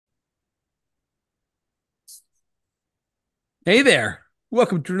Hey there.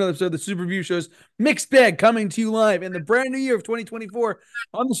 Welcome to another episode of the Super Review Show's Mixed Bag coming to you live in the brand new year of 2024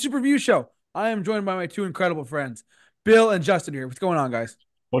 on the Super Review Show. I am joined by my two incredible friends, Bill and Justin here. What's going on, guys?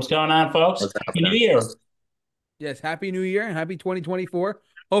 What's going on, folks? What's Happy New happening? Year. Yes, Happy New Year and Happy 2024.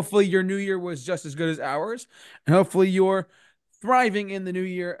 Hopefully, your new year was just as good as ours, and hopefully, you're thriving in the new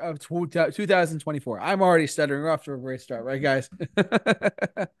year of 2024. I'm already stuttering. We're off to a great start, right, guys?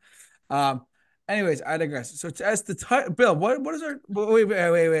 um, Anyways, I digress. So, as the title, Bill, what is our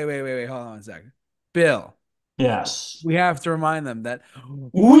wait, hold on a second. Bill, Yes. we have to remind them that we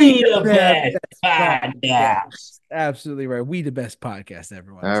We the the best best podcast. podcast. Absolutely right. We the best podcast,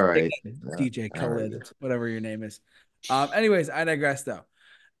 everyone. All right. DJ All right. Khalid, whatever your name is. Anyways, I digress though.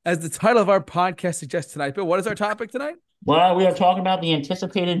 As the title of our podcast suggests tonight, Bill, what is our topic tonight? Well, we are talking about the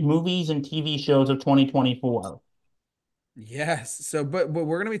anticipated movies and TV shows of 2024. Yes. So, but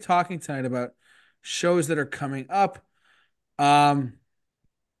we're gonna be talking tonight about shows that are coming up. Um,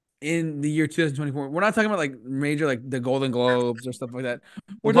 in the year 2024. We're not talking about like major like the Golden Globes or stuff like that.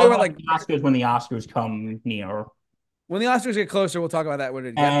 We're We'll talking talk about about like the Oscars when the Oscars come near. when the Oscars get closer, we'll talk about that when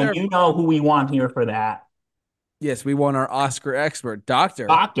it get And there. you know who we want here for that. Yes, we want our Oscar expert, Doctor.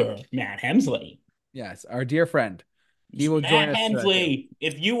 Dr. Matt Hemsley. Yes, our dear friend. He will join Matt us for that too. Hemsley,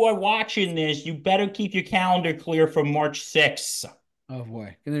 if you are watching this, you better keep your calendar clear for March 6th. Oh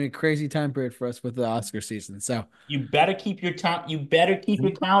boy, gonna be a crazy time period for us with the Oscar season. So You better keep your time. You better keep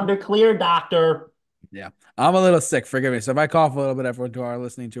your calendar clear, Doctor. yeah, I'm a little sick. Forgive me. So if I cough a little bit, everyone to our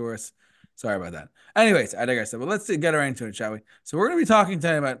listening to us, sorry about that. Anyways, I digress. But let's get right into it, shall we? So we're gonna be talking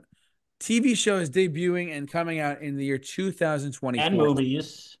tonight about TV shows debuting and coming out in the year And 2024,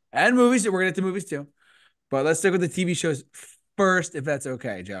 movies. and movies. We're gonna get to movies too, but let's stick with the TV shows first, if that's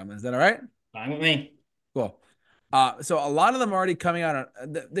okay, gentlemen. Is that all right? Fine with me. Cool. So a lot of them are already coming out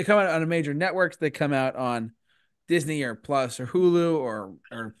on they come out on a major networks. They come out on Disney or Plus or Hulu or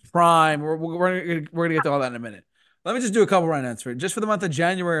Prime. We're gonna get to all that in a minute. Let me just do a couple runouts for just for the month of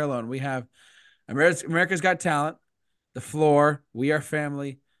January alone. We have America's Got Talent, The Floor, We Are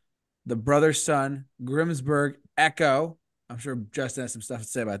Family, The Brother's Son, Grimsburg, Echo. I'm sure Justin has some stuff to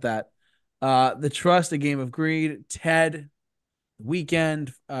say about that. The Trust, A Game of Greed, Ted,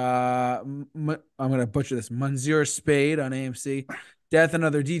 Weekend. I'm gonna butcher this. Monsieur Spade on AMC. Death and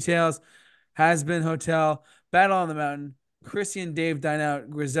Other Details. Has Been Hotel. Battle on the Mountain. Chrissy and Dave Dine Out.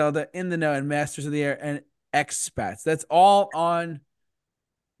 Griselda in the Know and Masters of the Air and Expats. That's all on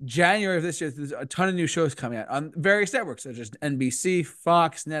January of this year. There's a ton of new shows coming out on various networks such as NBC,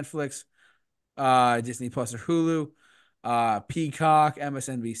 Fox, Netflix, Disney Plus or Hulu, Peacock,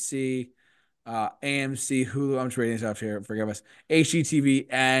 MSNBC, AMC, Hulu. I'm just reading this off here. Forgive us. HGTV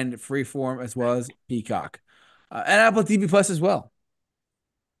and Freeform as well as Peacock, and Apple TV Plus as well.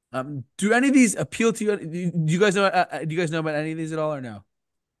 Do any of these appeal to you? Do you guys know? Do you guys know about any of these at all or no?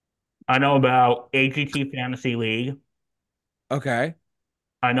 I know about AGT Fantasy League. Okay.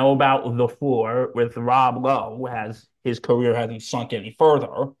 I know about The Floor with Rob Lowe, as his career hasn't sunk any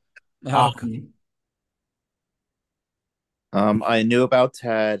further. Oh, Um, I knew about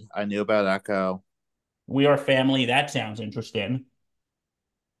Ted. I knew about Echo. We Are Family. That sounds interesting.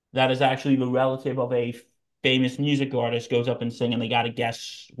 That is actually the relative of a famous music artist goes up and sing, and they got to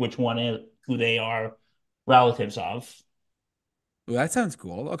guess which one is who they are relatives of. well, that sounds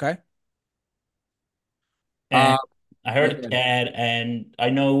cool. Okay. And Uh, I yeah, heard of Ted, and I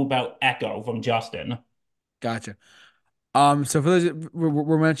know about Echo from Justin. gotcha. So for those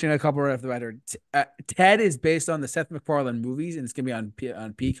we're mentioning a couple right off the bat here. Ted is based on the Seth MacFarlane movies, and it's gonna be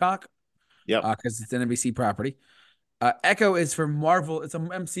on Peacock, Yep. because it's an NBC property. Echo is for Marvel. It's an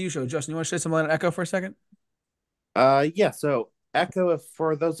MCU show. Justin, you want to shed some light on Echo for a second? Yeah. So Echo, if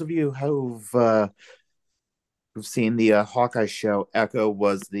for those of you who've seen the Hawkeye show, Echo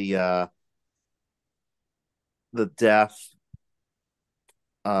was the deaf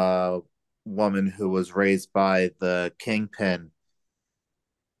uh woman who was raised by the Kingpin,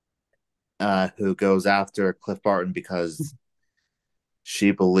 who goes after Cliff Barton because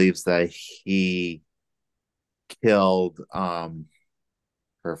she believes that he killed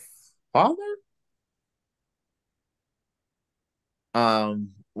her father.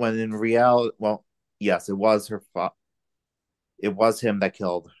 When in reality, well, yes, it was him that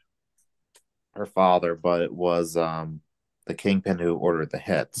killed her father, but it was the Kingpin who ordered the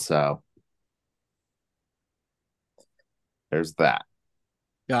hit. So there's that.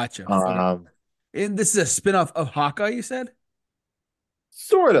 Gotcha. Okay. Um, And this is a spin-off of Hawkeye, you said?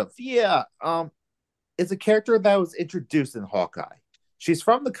 Sort of, yeah. It's a character that was introduced in Hawkeye. She's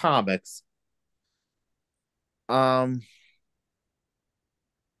from the comics. Um,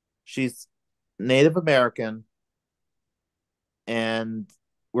 she's Native American. and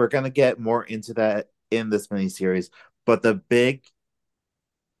we're gonna get more into that in this miniseries. But the big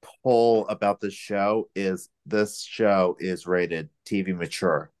pull about this show is rated TV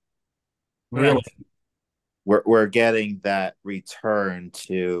mature. Really? Correct. We're getting that return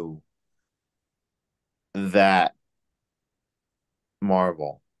to that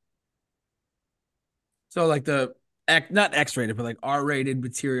Marvel. So like the not X-rated, but like R-rated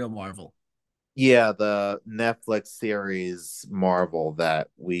material Marvel. Yeah, the Netflix series Marvel that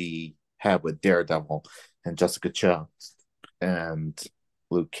we had with Daredevil and Jessica Jones and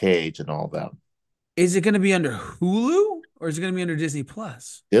Luke Cage and all that. Is it going to be under Hulu or is it going to be under Disney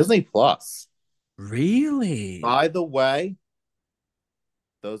Plus? Disney Plus. Really? By the way,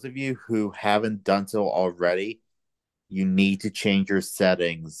 those of you who haven't done so already, you need to change your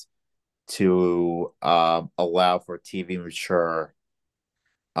settings to allow for TV mature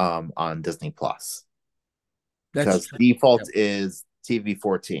on Disney Plus That's because default is TV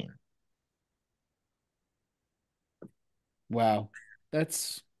 14. wow.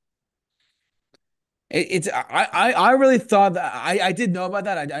 That's it's I really thought that I did know about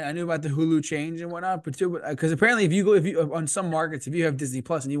that. I knew about the Hulu change and whatnot, but too because apparently if you on some markets if you have Disney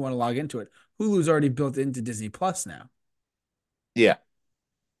Plus and you want to log into it, Hulu's already built into Disney Plus now. Yeah,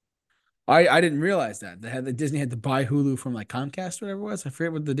 I didn't realize that the Disney had to buy Hulu from like Comcast or whatever it was. I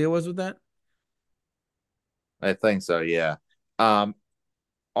forget what the deal was with that. I think so. Yeah. Um,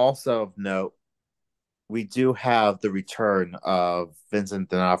 Also of note, we do have the return of Vincent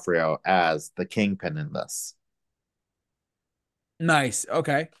D'Onofrio as the Kingpin in this, Nice.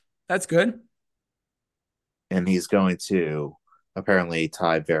 Okay, that's good. and he's going to apparently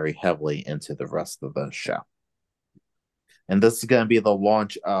tie very heavily into the rest of the show. And this is going to be the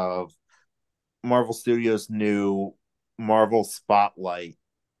launch of Marvel Studios' new Marvel Spotlight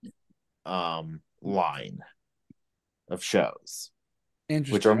line of shows,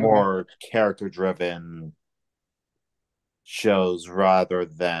 which are Interesting. Okay. more character driven shows rather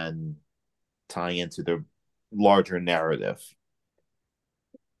than tying into the larger narrative.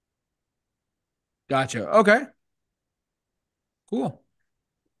 Gotcha. Okay. Cool.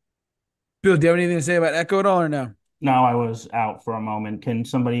 Bill, do you have anything to say about Echo at all or no? No, I was out for a moment. Can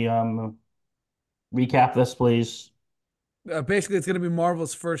somebody recap this, please? Basically, it's going to be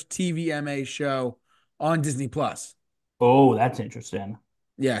Marvel's first TVMA show on Disney Plus. Oh, that's interesting.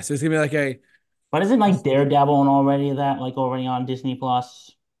 Yeah, so it's going to be like a But isn't like Daredevil and already that like already on Disney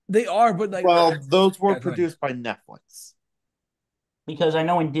Plus? they are, but like Well, those were yeah, go ahead. produced by Netflix. Because I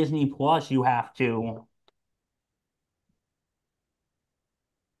know in Disney Plus you have to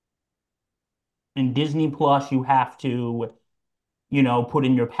in Disney Plus you have to, put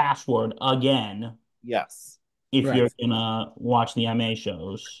in your password again Yes. if you're Correct. gonna watch the MA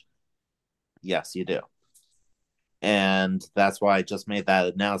shows. Yes, you do. And that's why I just made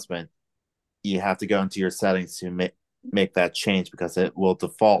that announcement. You have to go into your settings to make that change because it will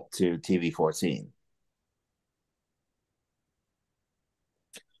default to TV 14.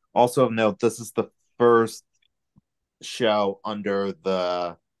 Also, note this is the first show under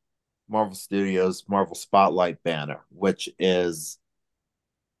the Marvel Studios Marvel Spotlight banner, which is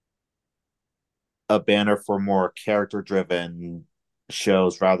a banner for more character driven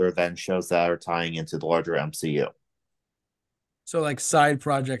shows rather than shows that are tying into the larger MCU. So like side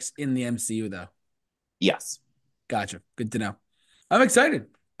projects in the MCU though. Yes. Gotcha. Good to know. I'm excited.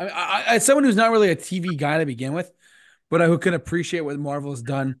 As someone who's not really a TV guy to begin with, but who can appreciate what Marvel's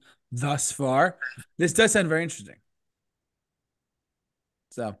done thus far, this does sound very interesting.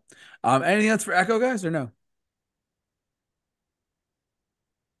 So, anything else for Echo, guys, or no?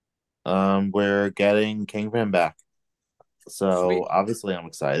 We're getting Kingpin back. So Sweet. obviously I'm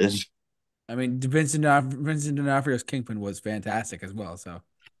excited. I mean, Vincent D'Onofrio's Kingpin was fantastic as well. So,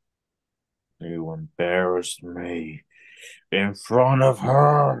 You embarrassed me in front of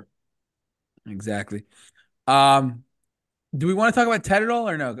her. exactly. Um, do we want to talk about Ted at all,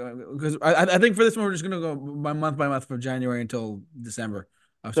 or no? Because I think for this one we're just gonna go by month from January until December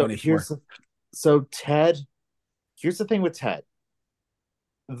of So 24. Ted, here's the thing with Ted.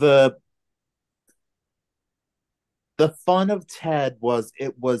 The the fun of Ted was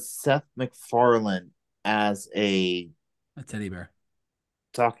it was Seth MacFarlane as a A teddy bear.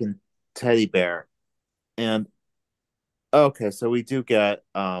 talking teddy bear. And okay, so we do get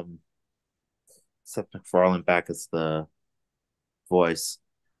Seth MacFarlane back as the voice.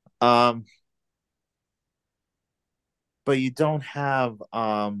 Um but you don't have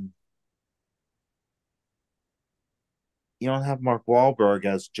Mark Wahlberg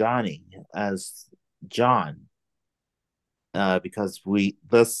as Johnny as John because we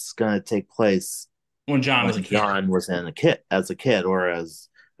this is going to take place when John was a when kid. John was as a kid or as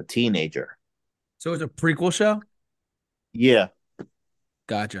a teenager. So it's a prequel show. Yeah.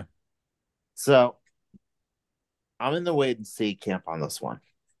 Gotcha. So I'm in the wait and see camp on this one.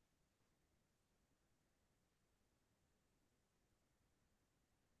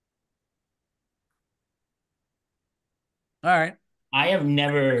 All right. I have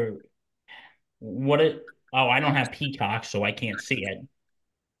never what it. Oh, I don't have Peacock, so I can't see it.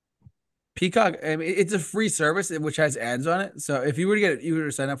 Peacock. I mean, it's a free service which has ads on it. So if you were to get it, you were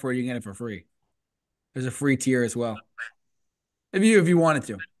to sign up for it, you can get it for free. There's a free tier as well if you wanted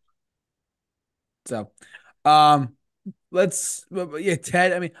to. So, um, but yeah,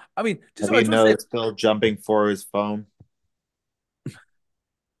 Ted. I mean, Have I you just want to say noticed Phil jumping for his phone?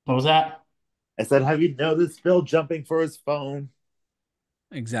 What was that? I said, have you noticed Phil jumping for his phone?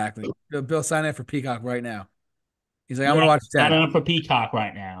 exactly. Bill sign up for Peacock right now. He's like, I'm Yeah, gonna watch Ted. signing up for Peacock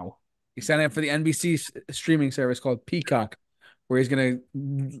right now. He's signing up for the NBC streaming service called Peacock, where he's gonna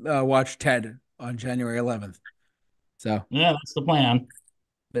watch Ted on January 11th. So Yeah, that's the plan.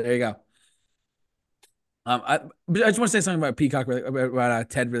 there you go. But I just want to say something about Peacock, about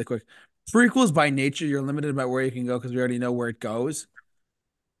Ted, really quick. Prequels by nature, you're limited about where you can go because we already know where it goes.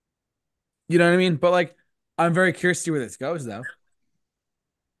 You know what I mean? But like, I'm very curious to see where this goes, though.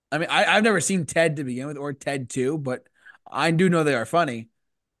 I mean, I've never seen Ted to begin with, or Ted 2, but I do know they are funny.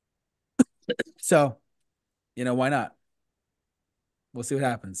 So, why not? We'll see what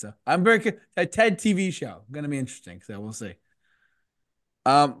happens. So, I'm very a Ted TV show going to be interesting. So we'll see.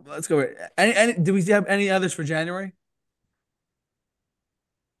 Let's go. Do we have any others for January?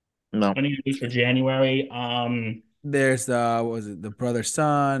 No. Any news for January? There's what was it? The Brother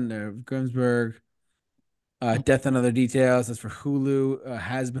Son, the Grimsburg, Death and Other Details. That's for Hulu.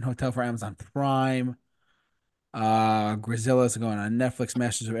 Has Been Hotel for Amazon Prime. Grizilla's going on Netflix.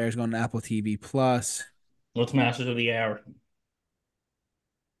 Masters of Air is going on Apple TV Plus. What's Masters of the Air?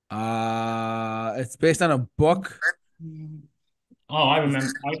 It's based on a book. Oh, I remember.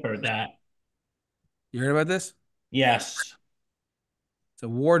 I've heard that. You heard about this? Yes. It's a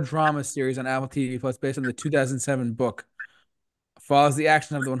war drama series on Apple TV Plus based on the 2007 book. Follows the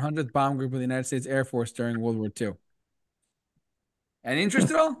action of the 100th Bomb Group of the United States Air Force during World War II. Any interest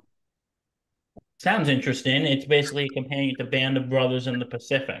at all? Sounds interesting. It's basically a companion to Band of Brothers in the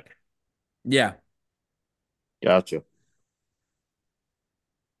Pacific. Yeah, Gotcha.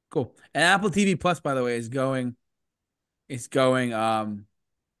 cool. And Apple TV Plus, by the way, is going. It's going.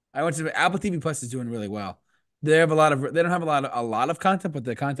 I want to say Apple TV Plus is doing really well. They have a lot of. They don't have a lot of content, but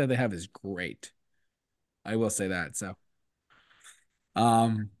the content they have is great. I will say that. So,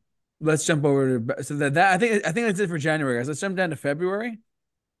 um, let's jump over to that. I think that's it for January, guys. Let's jump down to February.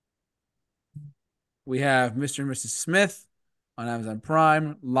 We have Mr. and Mrs. Smith on Amazon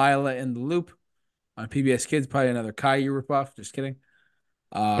Prime, Lila in the Loop on PBS Kids, probably another Caillou ripoff. Just kidding.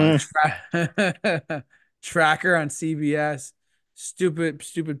 Hmm. Tracker on CBS,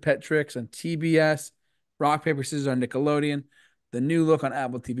 Stupid Pet Tricks on TBS, Rock Paper Scissors on Nickelodeon, The New Look on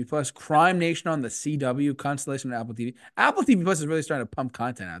Apple TV Plus, Crime Nation on the CW, Constellation on Apple TV. Apple TV Plus is really starting to pump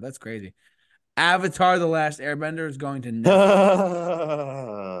content out. That's crazy. Avatar: The Last Airbender is going to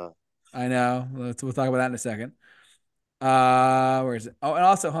Netflix. I know. We'll talk about that in a second. Where is it? Oh, and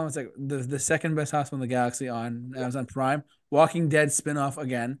also, hold on a second. The second best hospital in the galaxy on Amazon Prime. Walking Dead spinoff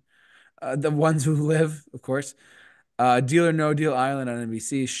again. The Ones Who Live, of course. Deal or No Deal Island on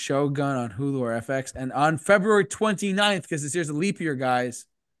NBC. Shogun on Hulu or FX. And on February 29th, because this year's a leap year, guys,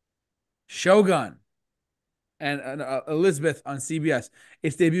 Shogun and Elizabeth on CBS.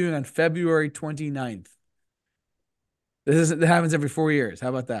 It's debuting on February 29th. That happens every 4 years. How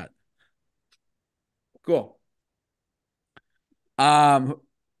about that? Cool.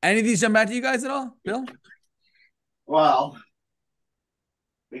 Any of these jump out to you guys at all, Bill? Well,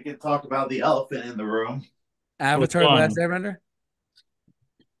 we can talk about the elephant in the room. Which Avatar: The Last one? Airbender.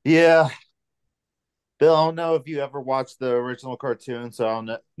 Yeah. Bill, I don't know if you ever watched the original cartoon, so I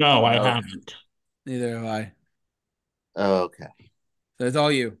No, don't I know. haven't. Neither have I. Okay. So it's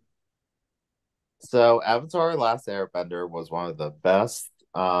all you. So Avatar Last Airbender was one of the best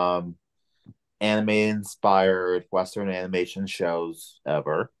anime inspired Western animation shows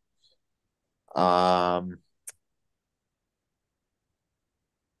ever. Um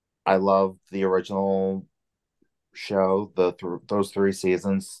I love the original show. Those three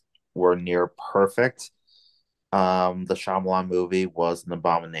seasons were near perfect. The Shyamalan movie was an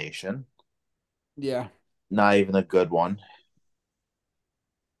abomination. Yeah. Not even a good one.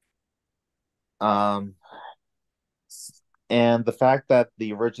 Um, and the fact that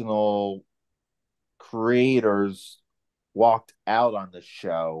the original creators walked out on the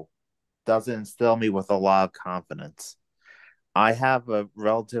show doesn't instill me with a lot of confidence. I have a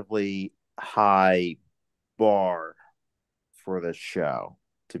relatively high bar for this show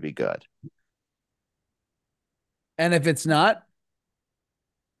to be good. And if it's not,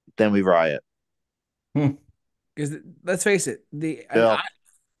 Then we riot. Hmm. because let's face it, Bill,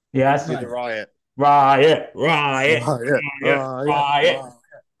 Yes. do the riot. Riot, riot, Riot, riot, riot, riot. riot,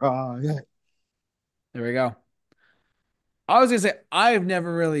 riot. there we go. I was gonna say I've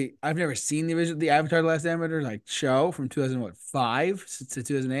never seen the Avatar: The Last Airbender like show from 2005 to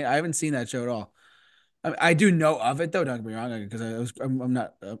 2008. I haven't seen that show at all. I do know of it though. Don't get me wrong, because I'm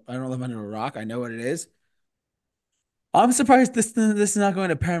not I don't live under a rock. I know what it is. I'm surprised this is not going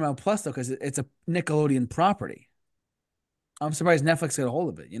to Paramount Plus though, because it's a Nickelodeon property. I'm surprised Netflix got a hold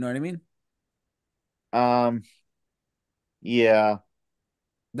of it. You know what I mean? Um, yeah,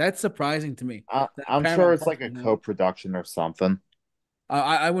 That's surprising to me. That I'm sure Paramount it's Plus like a doesn't have it. co-production or something.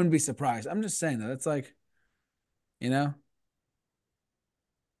 I wouldn't be surprised. I'm just saying that. That's like, you know,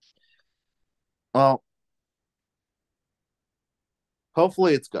 Well,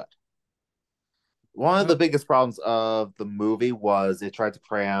 hopefully it's good. One of the biggest problems of the movie was it tried to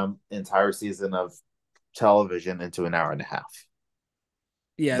cram an entire season of television into an hour and a half.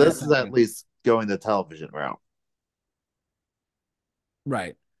 yeah, This that's is not at good. least going the television route.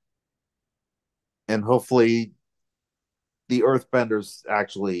 Right. And hopefully the Earthbenders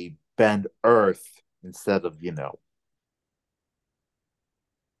actually bend Earth instead of,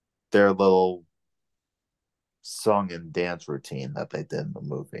 their little song and dance routine that they did in the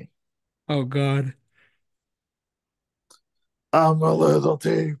movie. Oh God. I'm a little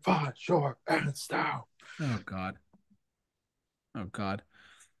teapot, short and stout. Oh God. Oh God.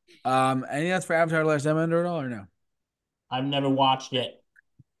 Anything else for Avatar: The Last Airbender at all or no? I've never watched it.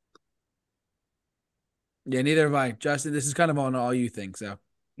 Yeah, neither have I. Justin, this is kind of on all you think, so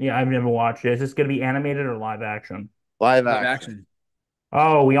Yeah, I've never watched it. Is this going to be animated or live action? Live live action. action.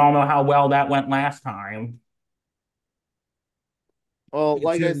 Oh, we all know how well that went last time. Well, It's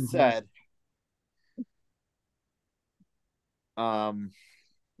like I 2012. said, um,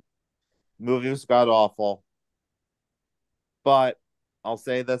 movie was god awful, but I'll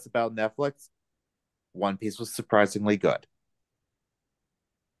say this about Netflix: One Piece was surprisingly good.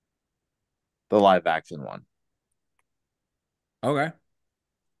 The live action one. Okay.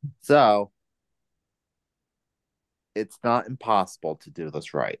 So it's not impossible to do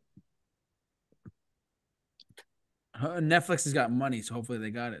this right. Netflix has got money, so hopefully they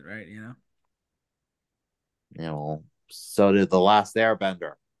got it right, So did The Last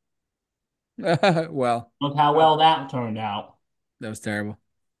Airbender. Well, Look how well that turned out. that was terrible.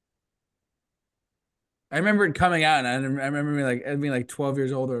 I remember it coming out, and I remember being like 12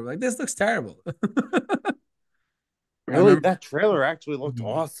 years older, like this looks terrible. I Really, remember. that trailer actually looked Mhm.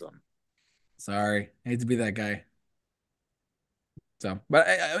 awesome. Sorry, I hate to be that guy. So, but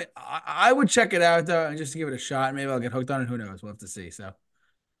I would check it out though, and just to give it a shot. Maybe I'll get hooked on it. Who knows? We'll have to see. So,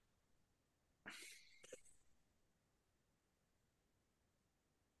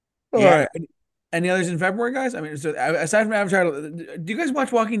 all Yeah, right. Any others in February, guys? I mean, so aside from Avatar, do you guys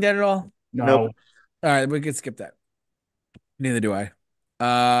watch Walking Dead at all? Nope. no. All right, we could skip that. Neither do I.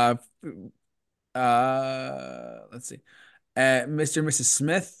 Uh, let's see. Mr. and Mrs.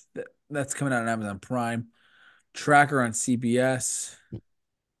 Smith. That's coming out on Amazon Prime. Tracker on CBS.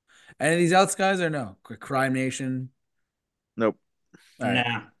 Any of these else, guys, or no? Crime Nation. Nope. All right,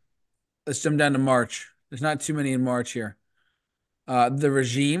 Nah. let's jump down to March. There's not too many in March here. The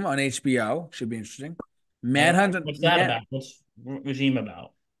Regime on HBO should be interesting. Manhunt. What's that about? What's regime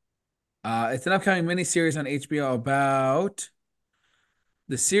about? It's an upcoming miniseries on HBO about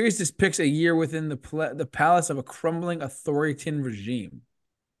the series depicts a year within the palace of a crumbling authoritarian regime.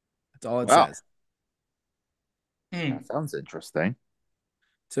 That's all it Well, says. Hmm. that sounds interesting.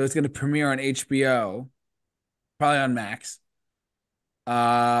 So it's going to premiere on HBO, probably on Max,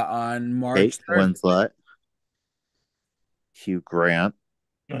 on Kate March 3rd. Winslet, Hugh Grant.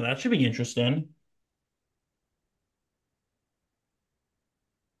 Oh, that should be interesting.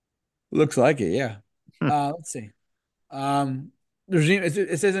 Looks like it, yeah. Hmm. Let's see. The regime.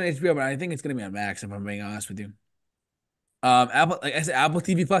 It says on HBO, but I think it's going to be on Max. If I'm being honest with you. Apple, like I said, Apple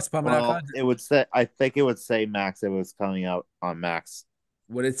TV Plus pumping out Well, content. it would say. I think it would say Max. It was coming out on Max.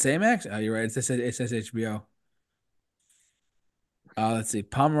 Would it say Max? Oh, you're right. It says HBO. Let's see.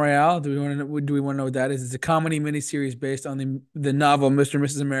 Palm Royale. Do we want to know what that is? It's a comedy miniseries based on the novel Mr. and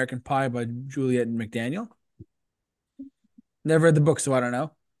Mrs. American Pie by Juliet McDaniel. Never read the book, so I don't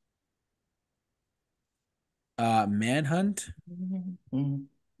know. Manhunt.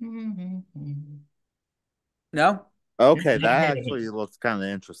 No. Okay, Never that heard of actually it. looks kind of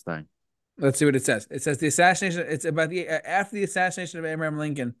interesting. Let's see what it says. It says the assassination. It's about the after the assassination of Abraham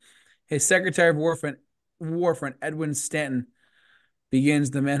Lincoln, his Secretary of War friend Edwin Stanton begins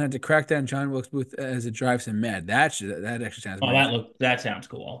the manhunt to crack down John Wilkes Booth as it drives him mad. That actually sounds Oh, very that sounds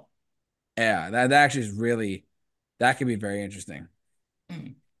cool. yeah. That actually is really that could be very interesting Hmm.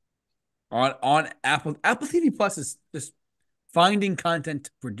 on Apple TV Plus is just finding content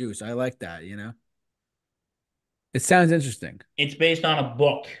to produce. I like that. It sounds interesting. It's based on a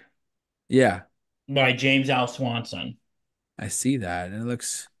book Yeah, by James L. Swanson. I see that, and it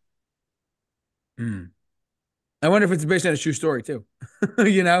looks. Hmm. I wonder if it's based on a true story too.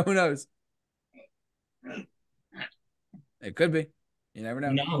 Who knows? It could be. You never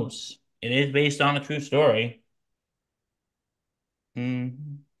Who know. knows? It is based on a true story.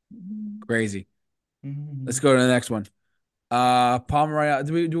 Mhm. Crazy. Let's Mhm. go to the next one. Palm Royale.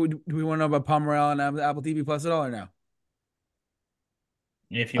 Do we want to know about Palm Royale and Apple TV Plus at all or no?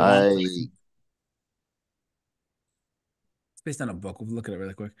 If you want, I It's based on a book. We'll look at it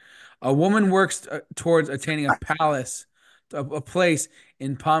really quick. A woman works towards attaining a place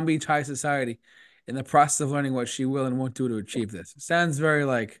in Palm Beach high society, in the process of learning what she will and won't do to achieve this. Sounds very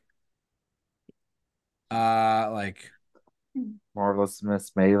like Marvelous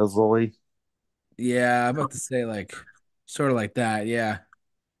Miss Maisel. yeah. I'm about to say like sort of like that. Yeah,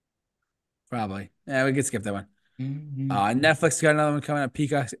 probably. Yeah, we could skip that one. Mhm. Netflix got another one coming up.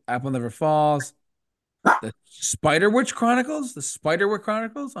 Peacock Apple Never Falls. The Spider Witch Chronicles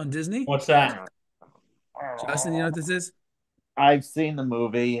on Disney. What's that? Justin, you know what this is? I've seen the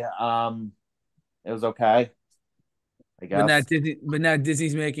movie. It was okay, I guess. But now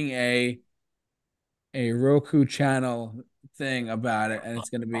Disney's making a Roku channel thing about it, and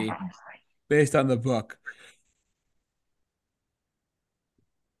it's going to be based on the book.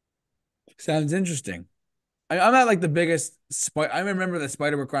 Sounds interesting. I'm not like the biggest spider. I remember the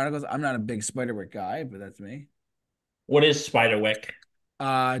Spider-Witch Chronicles. I'm not a big Spider-Witch guy, but that's me. What is Spiderwick?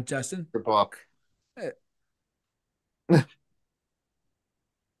 Justin. The book. Eh,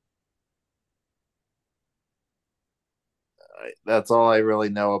 That's all I really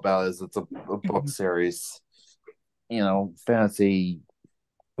know about is it's a book series. Fantasy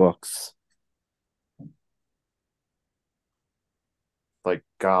books like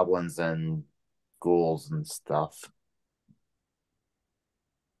goblins and ghouls and stuff.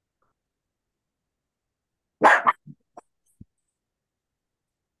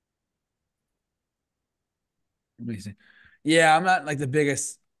 Let me see. Yeah, I'm not like the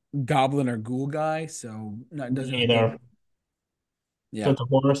biggest goblin or ghoul guy, so no, it doesn't appeal. Either. So Yeah, it's a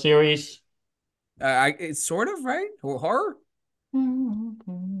horror series. it's sort of right horror,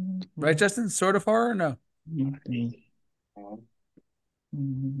 right, Justin? Sort of horror? No.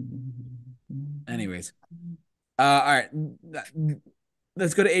 Anyways, all right.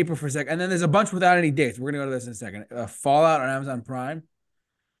 Let's go to April for a second, and then there's a bunch without any dates. We're gonna go to this in a second. Fallout on Amazon Prime.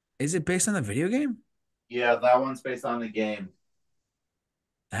 Is it based on the video game? Yeah, that one's based on the game.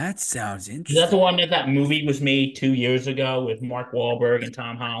 That sounds Is that the interesting. one that movie was made 2 years ago with Mark Wahlberg and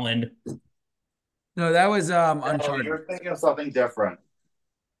Tom Holland? No, that was No, Uncharted. you're thinking of something different.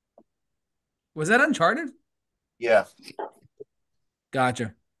 Was that Uncharted? Yeah.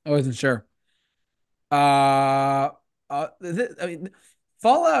 Gotcha. I wasn't sure. Uh, I mean,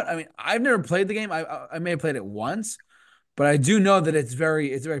 Fallout. I mean, I've never played the game. I may have played it once, but I do know that it's a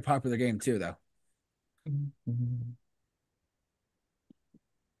very popular game too, though.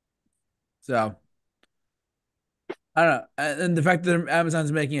 So I don't know, and the fact that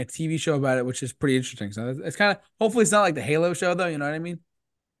Amazon's making a TV show about it, which is pretty interesting. So it's kind of hopefully it's not like the Halo show, though. You know what I mean?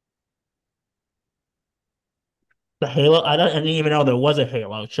 The Halo. I didn't even know there was a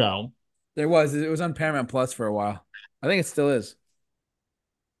Halo show. It was on Paramount Plus for a while. I think it still is.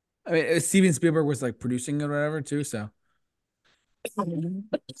 I mean, Steven Spielberg was like producing it or whatever too. So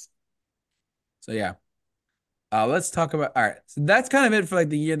yeah. Let's talk about all right. So that's kind of it for like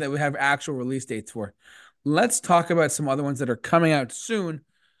the year that we have actual release dates for. Let's talk about some other ones that are coming out soon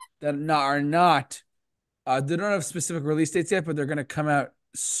that are not. They don't have specific release dates yet, but they're going to come out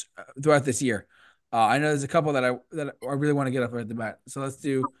throughout this year. I know there's a couple that I really want to get up at the bat. So let's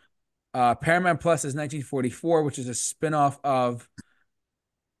do Paramount Plus is 1944, which is a spinoff of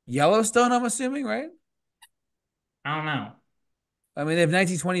Yellowstone. I'm assuming, right? I don't know. I mean, they have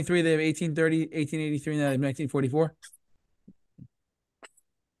 1923, they have 1830, 1883, and they have 1944.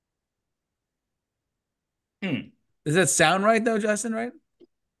 Hmm. Does that sound right though, Justin? Right?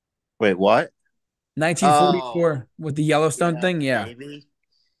 Wait, what? Oh, 1944 with the Yellowstone yeah, thing. Yeah, maybe.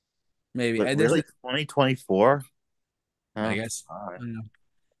 maybe. But There's, really, 2024? I Oh, guess. all right. I don't know.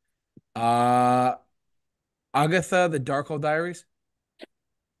 Agatha, the Darkhold Diaries.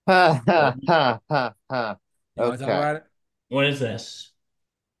 Ha ha ha ha ha. You want to talk Okay. about it? What is this?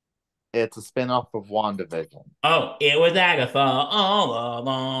 It's a spin-off of WandaVision. Oh, it was Agatha all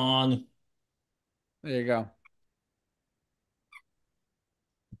along. There you go.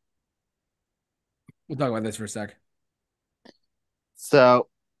 We'll talk about this for a sec. So,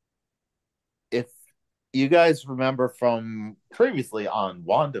 if you guys remember from previously on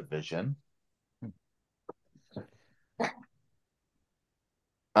WandaVision,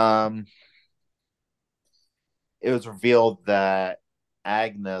 um, it was revealed that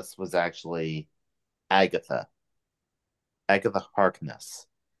Agnes was actually Agatha, Agatha Harkness,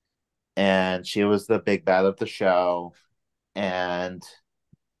 and she was the big bad of the show. And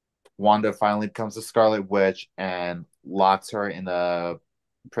Wanda finally becomes the Scarlet Witch and locks her in a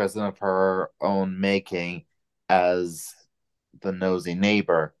prison of her own making as the nosy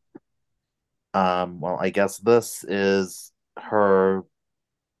neighbor. Well, I guess this is her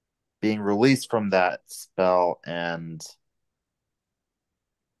being released from that spell, and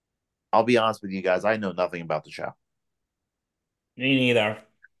I'll be honest with you guys, I know nothing about the show. Me neither.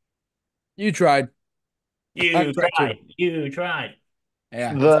 You tried. I You tried too. tried. You tried.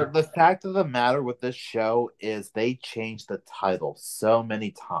 Yeah, it's The hard. the fact of the matter with this show is they changed the title so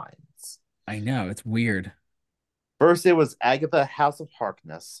many times. I know it's weird. First it was Agatha House of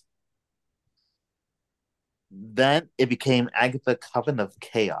Harkness. Then it became Agatha Coven of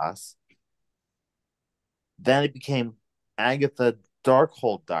Chaos. Then it became Agatha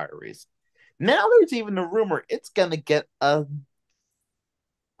Darkhold Diaries. Now there's even a rumor it's gonna get a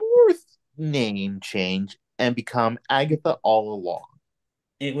fourth name change and become Agatha All Along.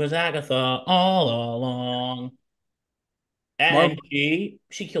 It was Agatha all along. And Marvel.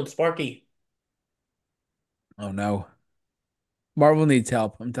 she killed Sparky. Oh no. Marvel needs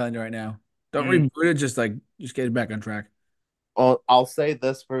help. I'm telling you right now. Don't Mm. reboot it. Just get it back on track. Well, I'll say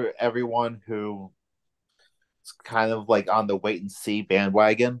this for everyone who's kind of like on the wait and see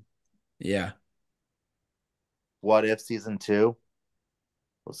bandwagon. Yeah. What if season two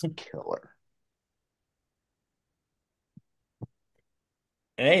was killer?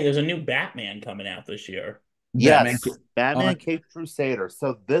 Hey, there's a new Batman coming out this year. Batman. Yes, Batman On. Cape Crusader.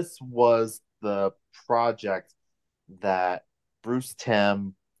 So this was the project that Bruce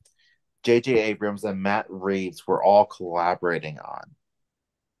Timm, J.J. Abrams, and Matt Reeves were all collaborating on.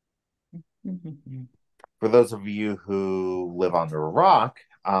 For those of you who live under a rock,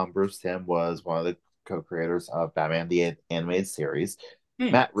 Bruce Timm was one of the co-creators of Batman the Animated Series. Hmm.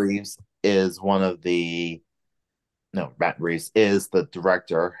 Matt Reeves is one of the no, Matt Reeves is the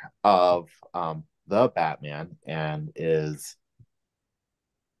director of the Batman and is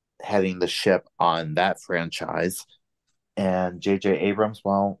heading the ship on that franchise. And J.J. Abrams,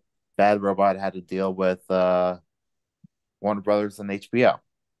 well, Bad Robot had to deal with Warner Brothers and HBO,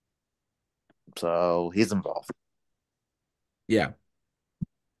 so he's involved. Yeah.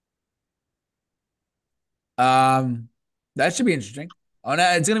 Um, that should be interesting. Oh no,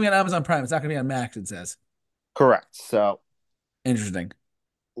 it's gonna be on Amazon Prime. It's not gonna be on Max, it says. Correct. So Interesting.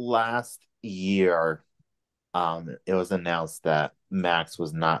 last year, it was announced that Max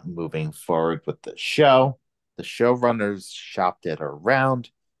was not moving forward with the show. The showrunners shopped it around,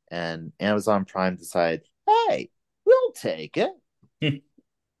 and Amazon Prime decided, hey, we'll take it.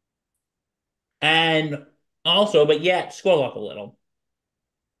 And also, but yet, scroll up a little.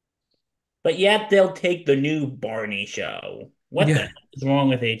 But yet they'll take the new Barney show. What the Yeah. hell is wrong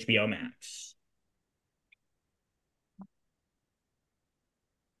with HBO Max?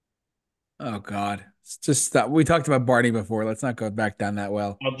 Oh God. It's just stop. We talked about Barney before. Let's not go back down that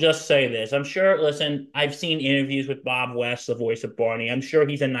well. I'll just say this. I'm sure, listen, I've seen interviews with Bob West, the voice of Barney. I'm sure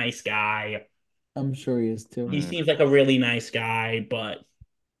he's a nice guy. I'm sure he is too. He Mm. seems like a really nice guy, but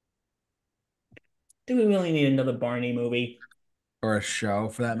do we really need another Barney movie? Or a show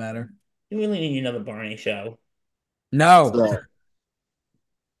for that matter. Do we really need another Barney show? No. So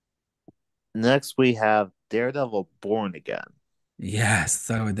next we have Daredevil Born Again. Yes,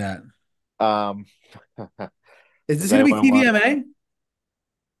 so with that. Um, Is this does gonna be anyone want? TVMA?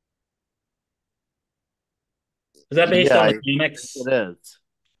 Is that based Yeah, on I the think comics? it is.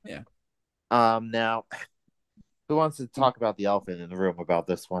 Yeah. Now, who wants to talk about the elephant in the room about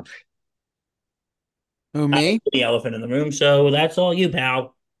this one? Who, I me? the elephant in the room, so that's all you,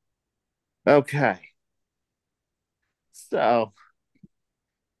 pal. Okay, so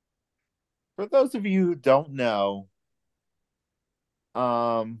for those of you who don't know,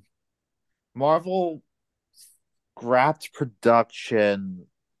 um, Marvel scrapped production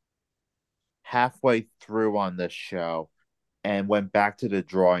halfway through on this show and went back to the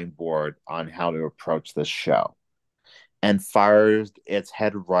drawing board on how to approach this show. and fired its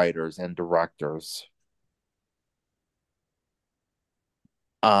head writers and directors.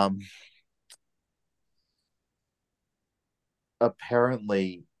 Um,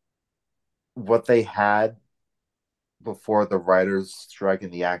 Apparently, what they had before the writers' strike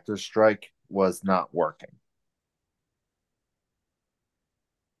and the actors' strike was not working.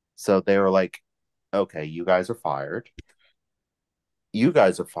 So they were like, okay, you guys are fired. You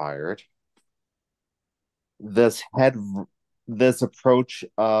guys are fired. This head, this approach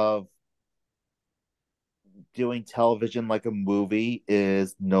of doing television like a movie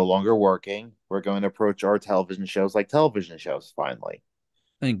is no longer working. We're going to approach our television shows like television shows finally.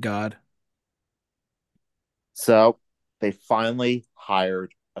 Thank God. So they finally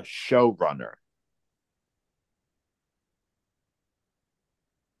hired a showrunner.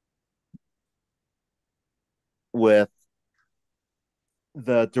 With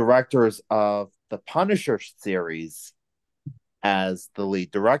the directors of the Punisher series as the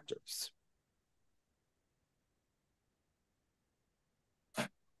lead directors.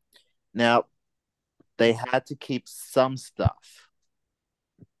 Now, they had to keep some stuff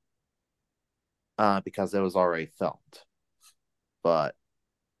because it was already filmed. But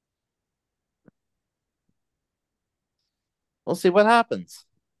we'll see what happens.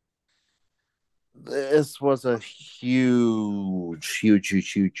 This was a huge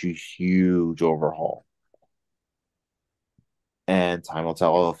overhaul. And time will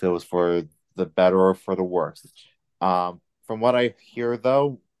tell if it was for the better or for the worse. From what I hear,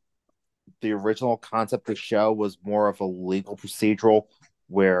 though, the original concept of the show was more of a legal procedural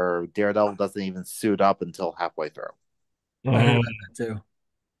where Daredevil doesn't even suit up until halfway through. I heard Um, about that too.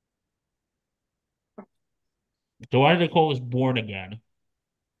 so why do they call this Born Again?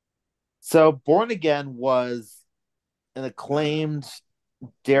 So, Born Again was an acclaimed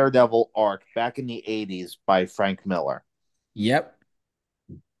Daredevil arc back in the 80s by Frank Miller. Yep.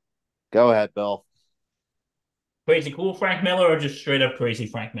 Go ahead, Bill. Crazy cool Frank Miller or just straight up crazy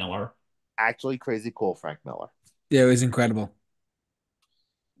Frank Miller? Actually, crazy cool, Frank Miller. Yeah, it was incredible.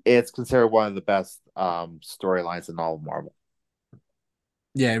 It's considered one of the best storylines in all of Marvel.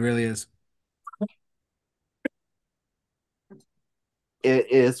 Yeah, it really is.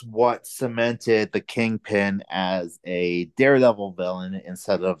 It is what cemented the Kingpin as a Daredevil villain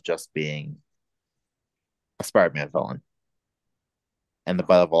instead of just being a Spider-Man villain and the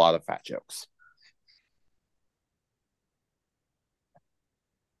butt of a lot of fat jokes.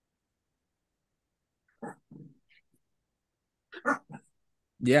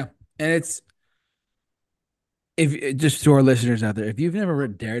 Yeah. And it's if just to our listeners out there, if you've never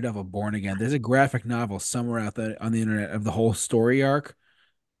read Daredevil Born Again, there's a graphic novel somewhere out there on the internet of the whole story arc.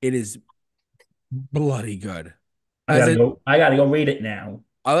 It is bloody good. As in, I gotta go read it now.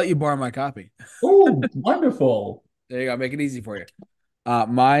 I'll let you borrow my copy. Oh, wonderful. There you go. Make it easy for you.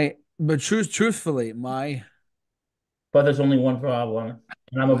 My but truthfully, my But there's only one problem,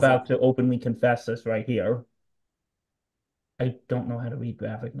 and I'm what's that? about to openly confess this right here. I don't know how to read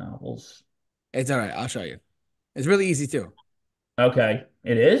graphic novels. It's all right. I'll show you. It's really easy too. Okay,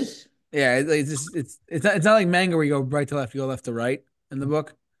 it is? Yeah, it's just it's not like manga where you go right to left, you go left to right in the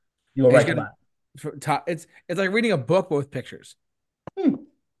book. You were It's right to gonna that. top. It's like reading a book but with pictures. Hmm.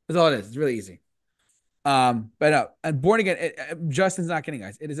 That's all it is. It's really easy. But no, and Born Again, Justin's not kidding,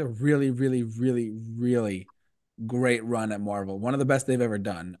 guys. It is a really great run at Marvel. One of the best they've ever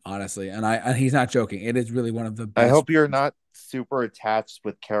done, honestly. And he's not joking. It is really one of the I best hope you're not super attached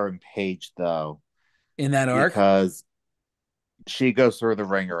with Karen Page though, in that arc. because she goes through the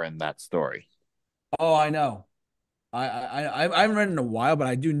ringer in that story. Oh, I know. I haven't read it in a while, but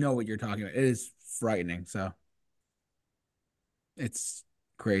I do know what you're talking about. It is frightening. So it's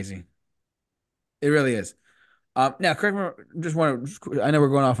crazy. It really is. Now, correct me. Just want to. I know we're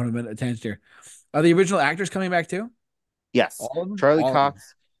going off on a minute a tangent here. Are the original actors coming back too? Yes, All of them. Charlie All of them.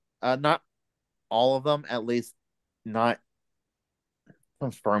 Cox. Not all of them, at least not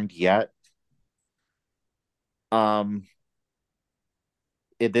confirmed yet. Um,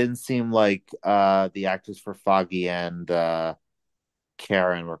 it didn't seem like the actors for Foggy and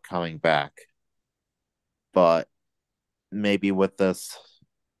Karen were coming back, but maybe with this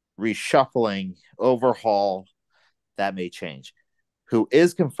reshuffling overhaul, that may change. Who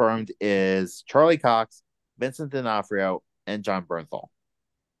is confirmed is Charlie Cox, Vincent D'Onofrio, and John Bernthal.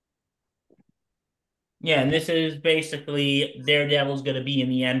 Yeah, and this is basically Daredevil's gonna be in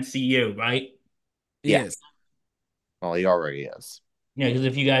the MCU, right? He Yeah, is. well, he already is. Yeah, because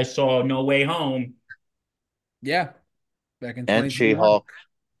if you guys saw No Way Home, Yeah. Back in And She 2021. Hulk.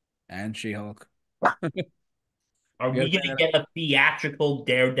 And She-Hulk. are You we gotta check gonna that out. get a theatrical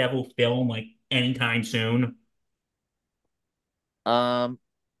Daredevil film like anytime soon? Um,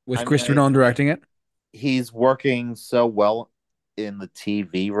 with I mean, Christopher Nolan directing it. he's working so well in the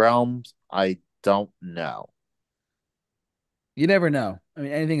TV realms. I don't know. You never know. I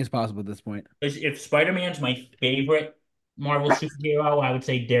mean, anything is possible at this point. If Spider-Man's my favorite Marvel superhero, I would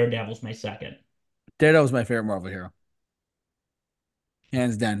say Daredevil's my second. Daredevil's my favorite Marvel hero,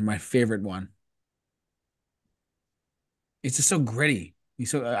 hands down, my favorite one. It's just so gritty.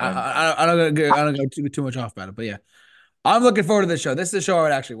 He's so And I don't go too much off about it, but yeah, I'm looking forward to this show. This is the show I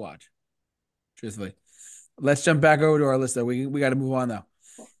would actually watch, truthfully. Let's jump back over to our list though. We got to move on though.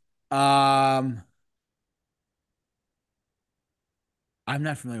 I'm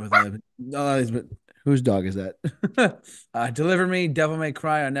not familiar with all these, but whose dog is that? Deliver Me, Devil May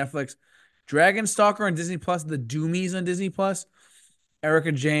Cry on Netflix, Dragon Stalker on Disney Plus, The Doomies on Disney Plus,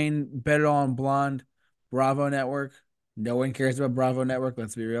 Erica Jane, Better on Blonde, Bravo Network. No one cares about Bravo Network.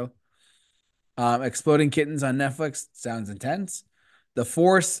 Let's be real. Exploding Kittens on Netflix. Sounds intense. The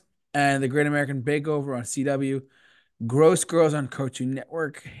Force and The Great American Bake Over on CW. Gross Girls on Cartoon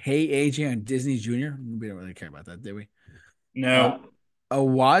Network. Hey AJ on Disney Junior. We don't really care about that, did we? Uh, No,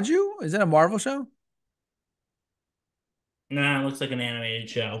 Awaju? Is that a Marvel show? nah, it looks like an animated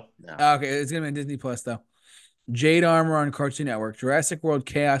show. no. Okay, it's gonna be on Disney Plus though. Jade Armor on Cartoon Network. Jurassic World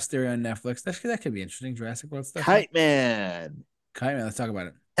Chaos Theory on Netflix. That could be interesting. Jurassic World stuff. Kite Man. Okay, man, let's talk about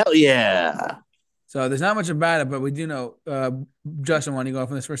it. Hell yeah. So there's not much about it, but we do know. Justin, want to go off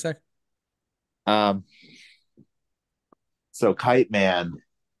on this for a sec? Um, so Kite Man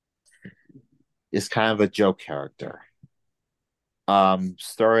is kind of a joke character.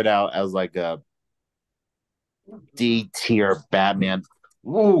 Started out as like a D tier Batman.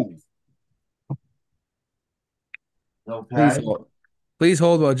 Woo. Please Okay. hold. Please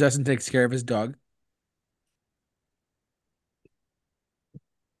hold while Justin takes care of his dog.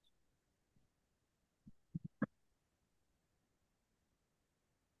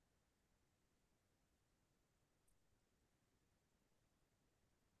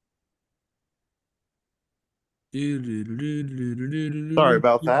 Sorry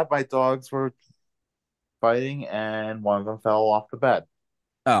about that. My dogs were fighting and one of them fell off the bed.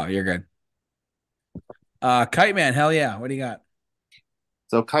 Oh, you're good. Kite Man, hell yeah. What do you got?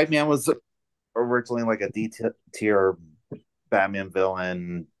 So Kite Man was originally like a D tier Batman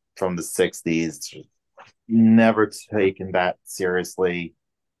villain from the 60s. Never taken that seriously.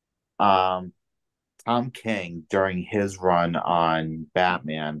 Um, Tom King, during his run on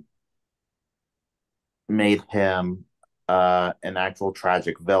Batman, made him an actual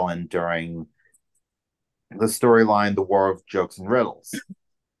tragic villain during the storyline The War of Jokes and Riddles.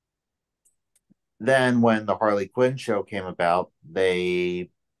 Then, when the Harley Quinn show came about, they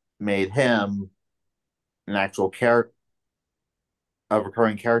made him an actual character, a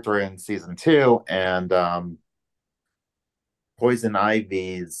recurring character in season two, and Poison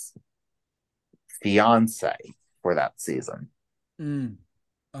Ivy's fiance for that season. Mm,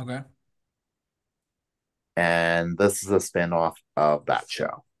 okay. And this is a spin-off of that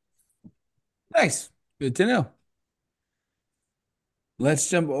show. Nice. Good to know. Let's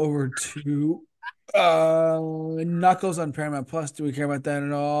jump over to Knuckles on Paramount Plus. Do we care about that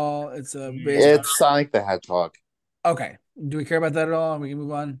at all? It's based on It's Sonic the Hedgehog. okay. Do we care about that at all? We can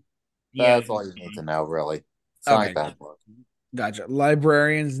move on. Yeah. That's all you need to know, really. Okay, Sonic the Hedgehog. gotcha.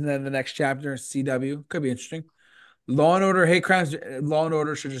 Librarians and then the next chapter, CW. Could be interesting. Law and Order, hate crimes. Law and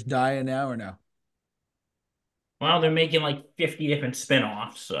Order should just die now or no? Well, they're making like 50 different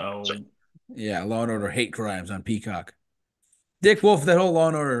spin-offs, so Yeah, Law and Order, hate crimes on Peacock. Dick Wolf, that whole Law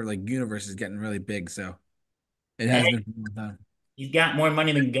and Order like universe is getting really big, so it has hey, been for a long time. he's got more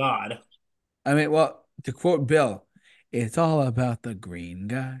money than God. I mean, well, to quote Bill, it's all about the green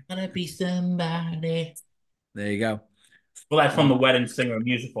guy. Gonna be somebody. There you go. Well, that's from Uh, the Wedding Singer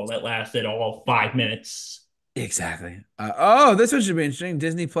musical that lasted all 5 minutes. exactly. Oh, this one should be interesting.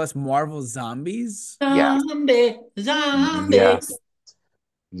 Disney Plus Marvel Zombies. Yes. Zombie, zombie. Yes.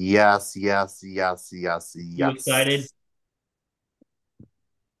 Yes, yes, yes, yes, You excited? yes.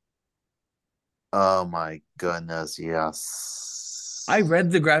 Oh my goodness, I yes. read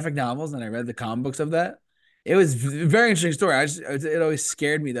the graphic novels and I read the comic books of that. It was a very interesting story. It always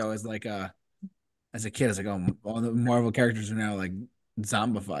scared me though, as a kid. I was like, oh, all the Marvel characters are now like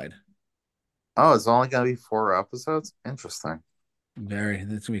zombified. Oh, it's only gonna be 4 episodes? Interesting. Very.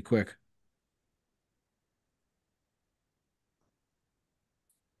 That's gonna be quick.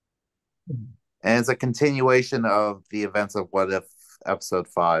 And it's a continuation of the events of What If episode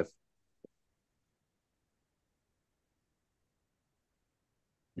 5.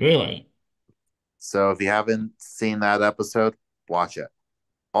 Really? So if you haven't seen that episode, watch it.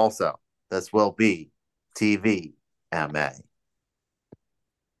 Also, this will be TVMA.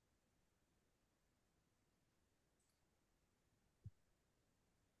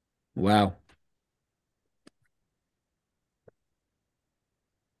 Wow.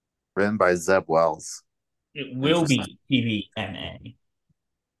 Written by Zeb Wells. It will Interesting. be TVMA.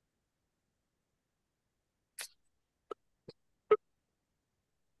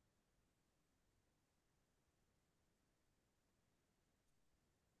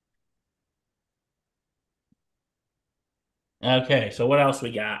 Okay, so what else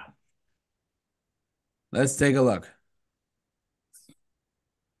we got? Let's take a look.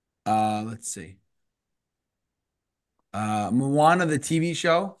 Let's see. Moana, the TV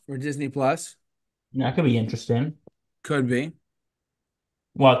show for Disney Plus. That could be interesting. Could be.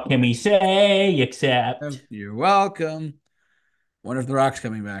 What can we say Oh, except you're welcome. Wonder if The Rock's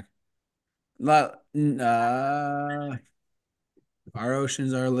coming back. Our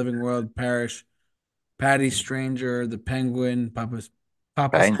Oceans, Our Living World, Parish, Patty Stranger, The Penguin, Papa's.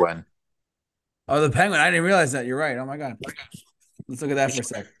 Penguin. Oh, The Penguin. I didn't realize that. You're right. Oh my God. Let's look at that for a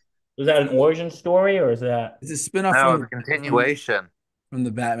sec. is that an origin story or is that It's a spinoff No, it's from a continuation. from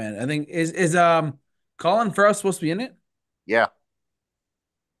the Batman. I think is Colin Farrell supposed to be in it? Yeah,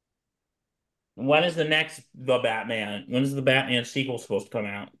 when is the Batman? When is the Batman sequel supposed to come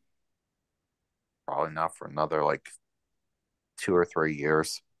out? probably not for another like 2 or 3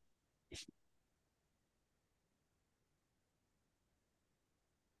 years.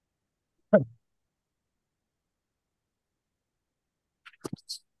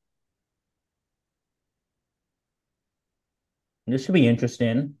 This should be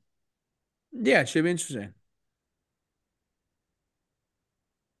interesting. Yeah, it should be interesting.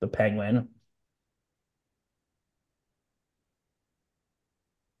 The Penguin.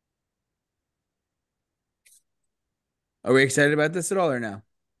 Are we excited about this at all or no?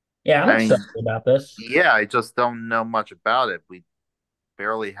 Yeah, I'm I mean, excited about this. yeah, I just don't know much about it. We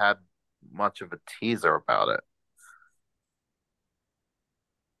barely had much of a teaser about it.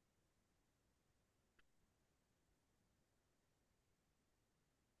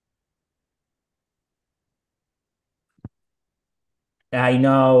 I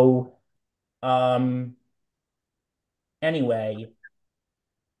know. Um, anyway,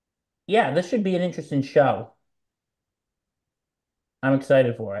 yeah, this should be an interesting show. I'm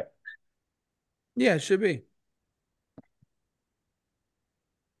excited for it. Yeah, it should be.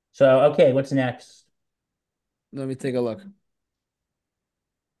 So, okay, what's next? Let me take a look.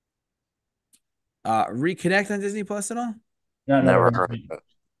 Reconnect on Disney Plus at all? No, never Never heard of heard it. of it.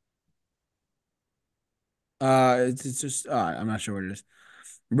 It's just I'm not sure what it is.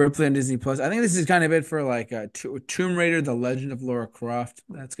 Ripley on Disney Plus. I think this is kind of it for like Tomb Raider: The Legend of Lara Croft.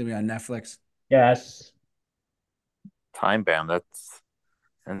 That's gonna be on Netflix. Yes. Time Band. That's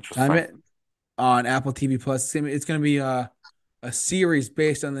I'm interesting. it on Apple TV Plus. It's gonna be a series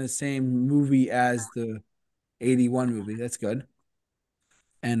based on the same movie as the 81 movie. That's good.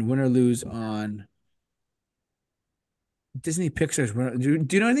 And Win or Lose on Disney Pixar's. Do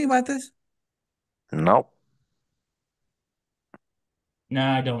you know anything about this? Nope. No,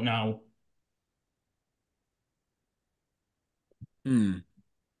 I don't know. Hmm.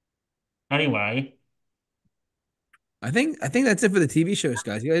 Anyway, I think that's it for the TV shows,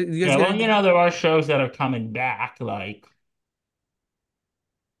 guys. You guys yeah, get well, anything? there are shows that are coming back. Like,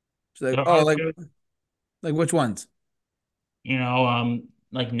 So like, there oh, are like shows, like which ones?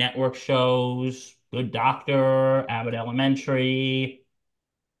 like network shows, Good Doctor, Abbott Elementary,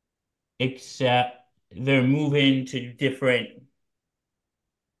 except they're moving to different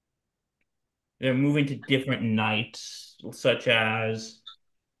they're moving to different nights, such as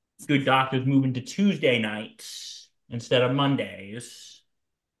Good Doctor's moving to Tuesday nights instead of Mondays.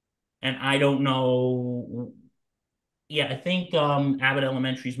 And I don't know. Yeah, I think Abbott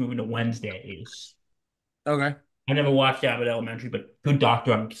Elementary is moving to Wednesdays. Okay. I never watched Abbott Elementary, but Good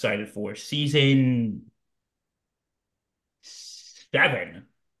Doctor I'm excited for. Season 7.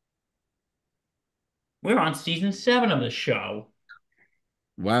 We're on season 7 of the show.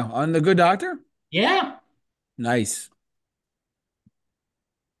 Wow. On The Good Doctor? Yeah, Nice.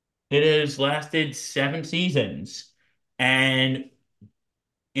 it has lasted 7 seasons. And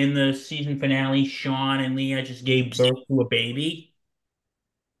in the season finale, Sean and Leah just gave birth to a baby.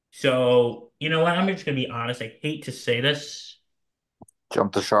 So, you know what? I'm just gonna be honest. I hate to say this.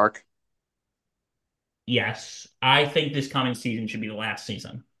 Jump the shark. Yes, I think this coming season should be the last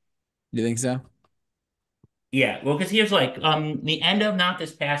season. You think so? Yeah, well, because here's like the end of not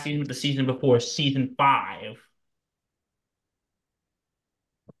this past season, but the season before, season 5.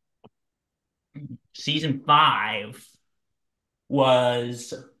 Season 5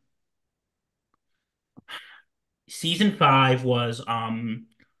 was season 5 was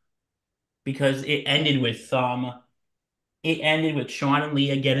because it ended with it ended with Sean and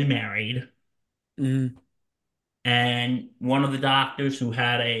Leah getting married, Hmm. and one of the doctors who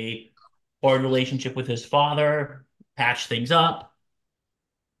had a hard relationship with his father patched things up.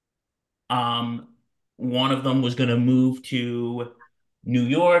 Um, one of them was going to move to New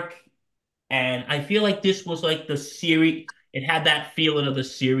York, and I feel like this was like the series. It had that feeling of the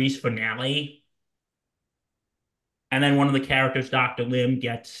series finale. And then one of the characters, Dr. Lim,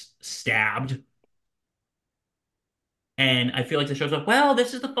 gets stabbed. And I feel like the show's like, well,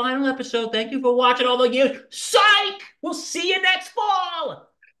 this is the final episode. Thank you for watching all the years. Psych! We'll see you next fall.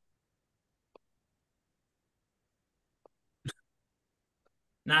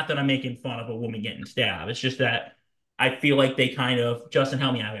 Not that I'm making fun of a woman getting stabbed. It's just that I feel like they kind of, Justin,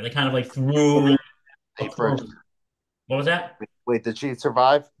 help me out here. They kind of like threw a Hey, Fridge. curve. What was that? Wait, did she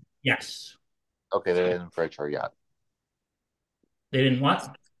survive? Yes. Okay, they didn't fridge her yet. They didn't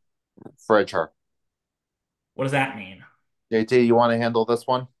what? Fridge her. What does that mean? JT, you want to handle this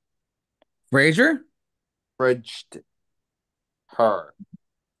one? Frasier Fridged her.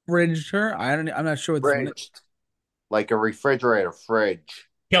 bridged her. I'm not sure what this one is. Fridged. Like a refrigerator fridge.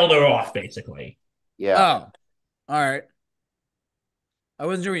 Killed her off, basically. Yeah. Oh, all right. I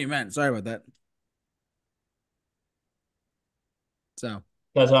wasn't sure what you meant. Sorry about that. So,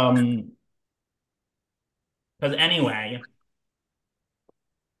 Because because anyway,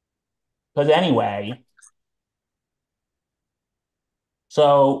 because anyway,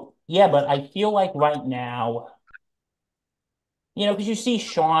 so yeah, but I feel like right now, because you see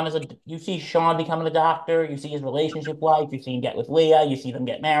Sean becoming a doctor, you see his relationship life, you see him get with Leah, you see them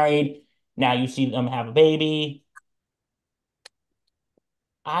get married, now you see them have a baby.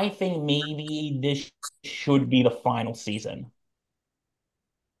 I think maybe this should be the final season.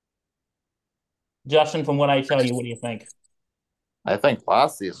 Justin, from what I tell you, what do you think? I think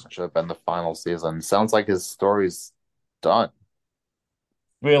last season should have been the final season. Sounds like his story's done.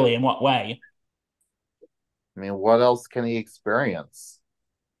 Really, in what way? I mean, what else can he experience?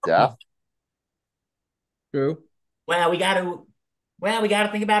 Death? true. Well, we got to, well, we got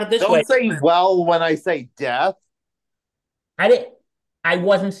to think about it this way. Don't say well when I say death. I didn't, I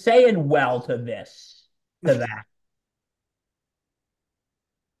wasn't saying well to that.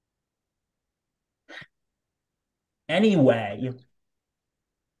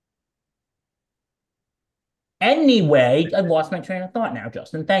 Anyway, I've lost my train of thought now,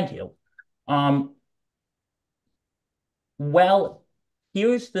 Justin. Thank you. Um, well,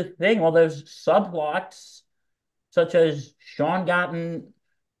 here's the thing. Well, there's subplots such as Sean gotten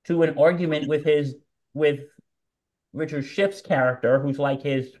to an argument with Richard Schiff's character, who's like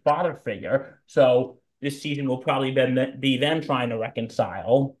his father figure. So this season will probably be them trying to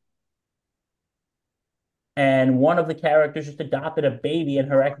reconcile. And one of the characters just adopted a baby, and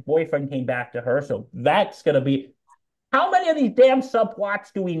her ex-boyfriend came back to her. So that's gonna be how many of these damn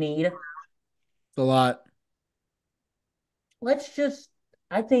subplots do we need? It's a lot. Let's just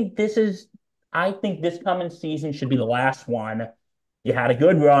I think this is I think this coming season should be the last one. You had a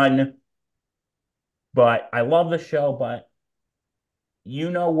good run, but I love the show, but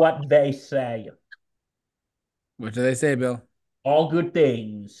you know what they say. What do they say, Bill? All good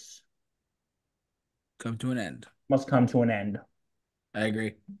things Come to an end. must come to an end. I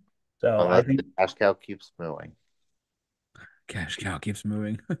agree. So I Unless the think cash cow keeps moving. Cash cow keeps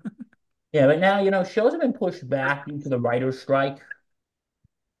moving. yeah, but now shows have been pushed back due to the writer's strike.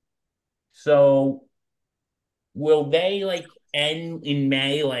 So will they like end in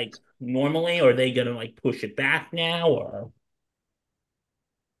May like normally, or are they gonna like push it back now or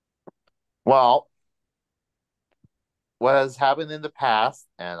Well, what has happened in the past,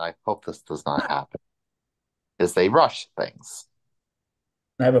 and I hope this does not happen, is they rush things.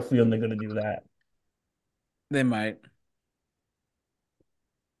 I have a feeling they're gonna do that. They might.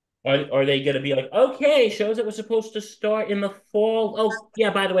 Are they gonna be like, okay, shows that were supposed to start in the fall? Oh, yeah,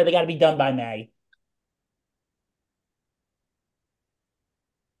 by the way, they gotta be done by May.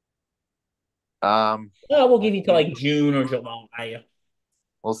 Um, Oh, we'll give you till like June or July.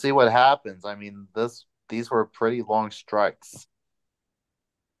 we'll see what happens. I mean, these were pretty long strikes.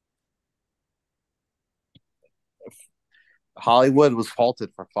 Hollywood was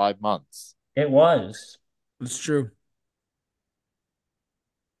halted for 5 months. It was. It's true.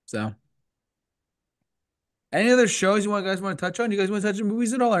 So, any other shows guys want to touch on? You guys want to touch on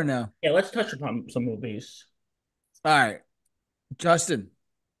movies at all or no? Yeah, let's touch upon some movies. All right, Justin,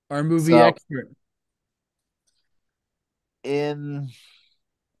 our movie So, expert. in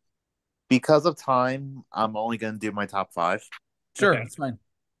because of time, I'm only going to do my top five. Sure, Okay. it's fine.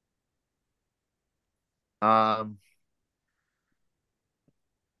 Um,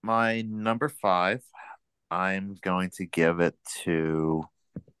 my number five, I'm going to give it to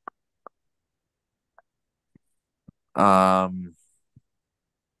um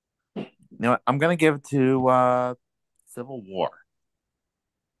you know what? I'm gonna give it to Civil War.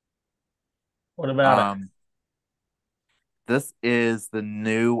 What about it? Um this is the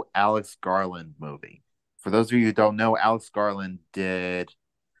new Alex Garland movie. For those of you who don't know, Alex Garland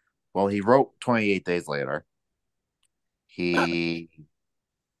he wrote 28 Days Later. He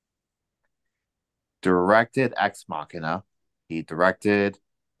directed Ex Machina. He directed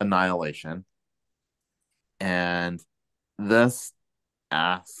Annihilation. And this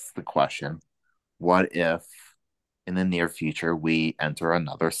asks the question, what if in the near future we enter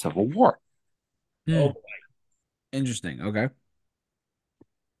another civil war? Hmm. Oh, Interesting. Okay.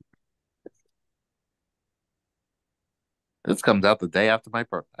 This comes out the day after my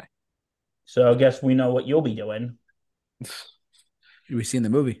birthday. so I guess we know what you'll be doing. Should we see in the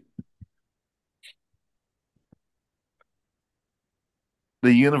movie?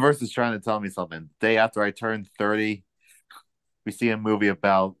 The universe is trying to tell me something. Day after I turn 30, we see a movie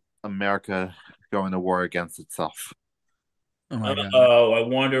about America going to war against itself. Oh my God. Oh, I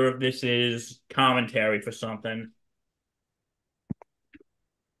wonder if this is commentary for something.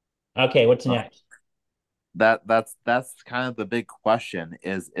 Okay, what's Uh, next? that's kind of the big question.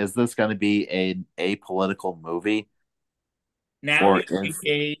 Is this going to be a apolitical movie, Now or we are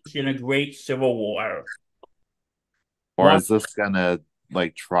engaged in a great civil war. One is this gonna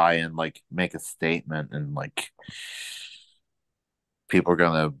like try and like make a statement and like people are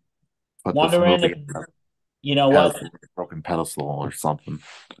gonna put this wondering if movie on a you know what pedestal, broken pedestal or something?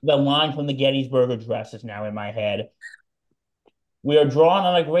 the line from the Gettysburg Address is now in my head. We are drawn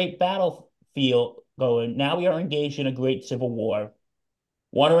on a great battlefield going. Now we are engaged in a great civil war.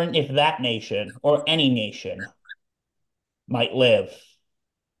 Wondering if that nation or any nation might live.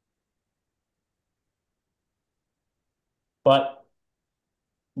 But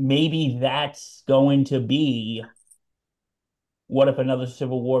maybe that's going to be what if another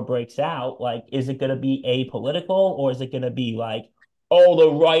civil war breaks out? Like, is it going to be apolitical or is it going to be like, oh,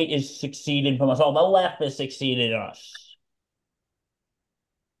 the right is succeeding from us, oh, the left is succeeding us?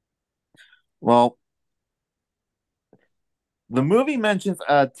 Well, the movie mentions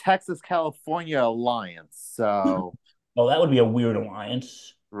a Texas California alliance, so Oh, that would be a weird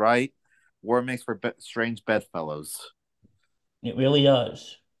alliance. right, war makes for strange bedfellows. It really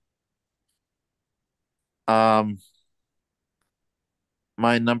does. Um,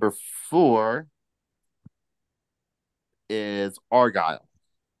 my number four is Argyle,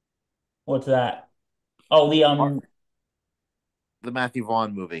 What's that? Oh, the the Matthew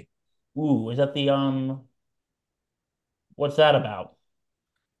Vaughn movie. ooh, is that the what's that about?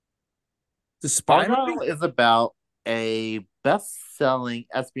 The spy movie? Argyle is about a best-selling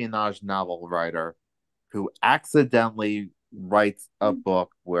espionage novel writer who accidentally writes a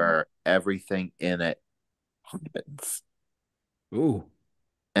book where everything in it happens. Ooh.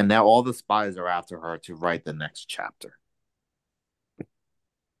 And now all the spies are after her to write the next chapter.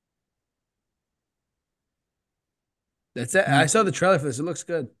 That's it. I saw the trailer for this. It looks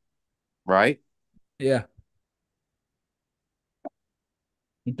good. Right? Yeah.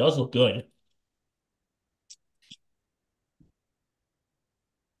 It does look good.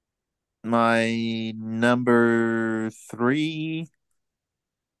 My number three,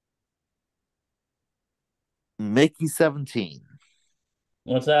 Mickey 17.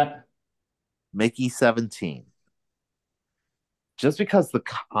 What's that? Mickey 17. Just because the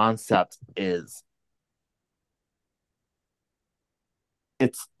concept is,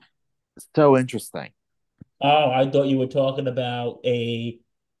 it's so interesting. Oh, I thought you were talking about a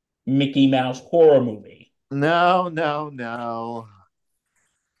Mickey Mouse horror movie. No, no, no.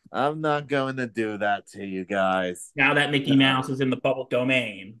 I'm not going to do that to you guys. Now that Mickey No. Mouse is in the public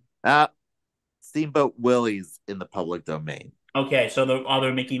domain. Ah, Steamboat Willie's in the public domain. Okay, so the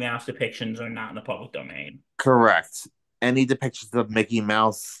other Mickey Mouse depictions are not in the public domain. Correct. Any depictions of Mickey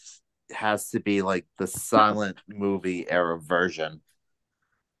Mouse has to be like the silent movie era version.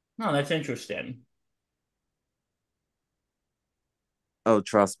 Oh, that's interesting. Oh,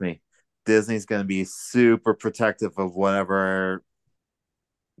 trust me. Disney's going to be super protective of whatever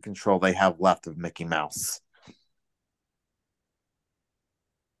control they have left of Mickey Mouse.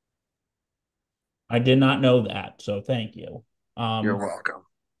 I did not know that, so thank you. You're Um, welcome.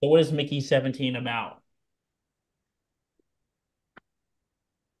 so what is Mickey 17 about?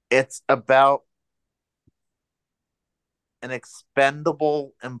 It's about an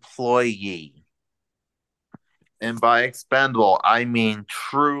expendable employee. And by expendable, I mean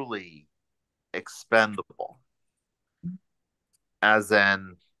truly expendable. As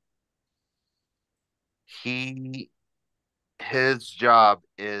in, He his job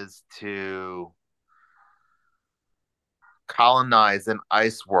is to colonize an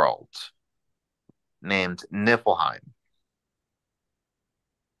ice world named Niflheim.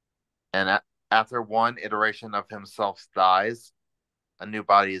 And after one iteration of himself dies, a new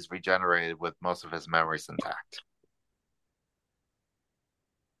body is regenerated with most of his memories intact.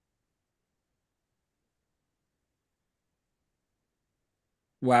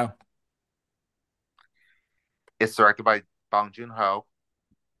 Wow. It's directed by Bong Joon Ho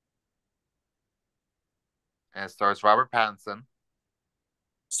and it stars Robert Pattinson,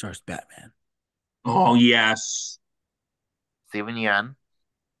 Stars Batman. Oh yes, Steven Yeun,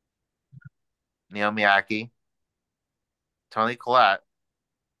 Naomi Aki, Tony Collette,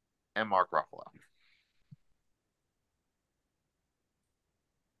 and Mark Ruffalo.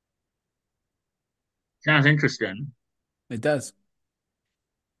 sounds interesting. It does.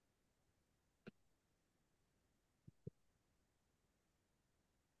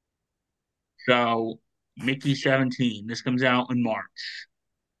 So Mickey 17. This comes out in March.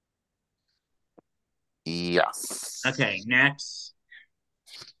 Yes. Okay, next.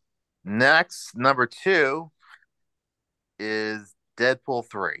 Next, number two is Deadpool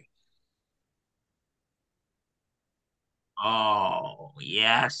 3. Oh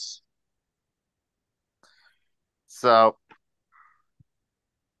yes. So,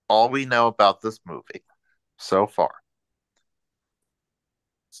 all we know about this movie so far,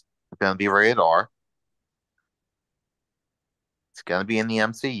 it's going to be rated R. It's going to be in the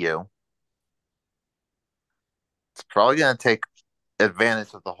MCU. It's probably going to take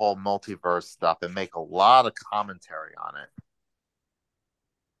advantage of the whole multiverse stuff and make a lot of commentary on it.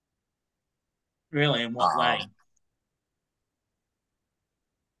 Really? In what way?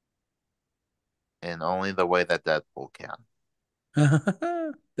 In only the way that Deadpool can.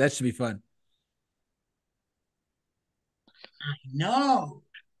 That should be fun. No.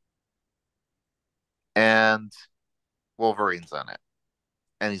 And Wolverine's in it.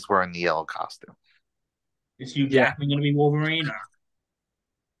 And he's wearing the yellow costume. Is Hugh Yeah, Jackman gonna be Wolverine? Or...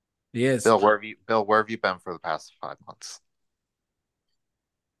 he is. Bill, where have you been for the past 5 months?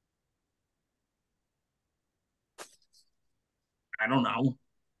 I don't know.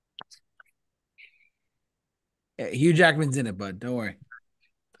 Yeah, Hugh Jackman's in it, bud. Don't worry.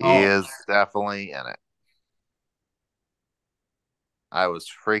 He Oh, is definitely in it. I was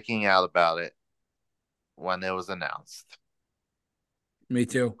freaking out about it when it was announced. Me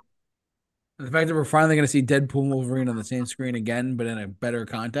too. And the fact that we're finally going to see Deadpool and Wolverine on the same screen again, but in a better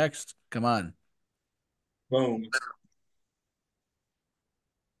context. Come on. boom.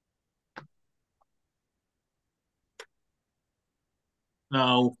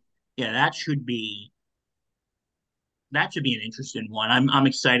 So yeah, that should be an interesting one. I'm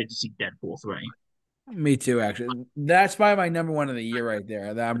excited to see Deadpool 3. Me too, actually. That's probably my number one of the year right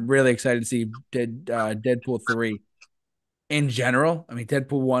there. I'm really excited to see Deadpool 3 in general. I mean,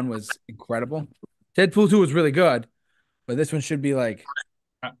 Deadpool 1 was incredible. Deadpool 2 was really good, but this one should be like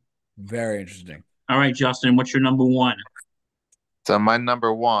very interesting. All right, Justin, what's your number one? So my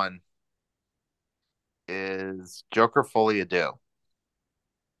number one is Joker Folie à Deux,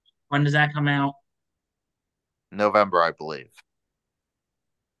 When does that come out? November, I believe.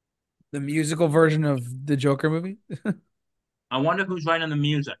 The musical version of the Joker movie? I wonder who's writing the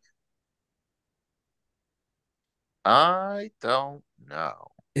music. I don't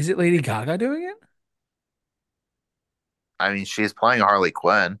know. Is it Lady Gaga doing it? I mean, she's playing Harley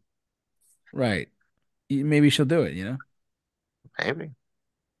Quinn. Right. Maybe she'll do it, you know? Maybe.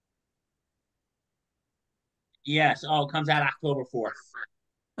 Yes. Oh, it comes out October 4th.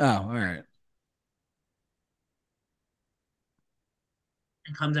 Oh, all right.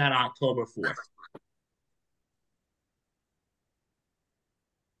 It comes out October 4th.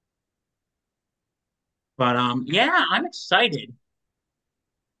 But yeah, I'm excited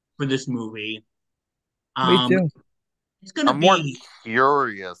for this movie. Me Um, too. it's gonna I'm more be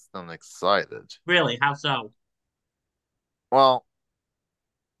curious than excited. really how so? Well,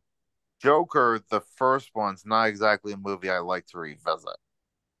 Joker, the first one's not exactly a movie I like to revisit.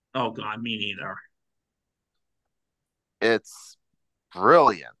 Oh God, me neither. It's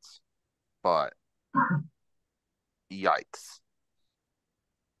brilliant, but yikes.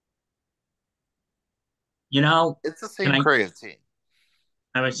 You know, It's the can same I creative team.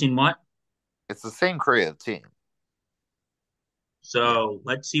 have I seen what? It's the same creative team. So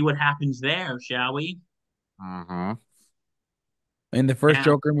let's see what happens there, shall we? Mm-hmm. And the first Now,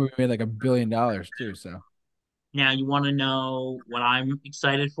 Joker movie made like $1 billion too, so now you want to know what I'm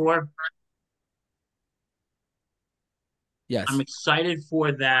excited for? I'm yes. excited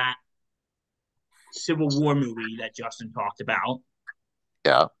for that Civil War movie that Justin talked about.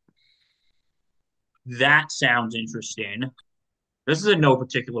 Yeah. That sounds interesting. This is in no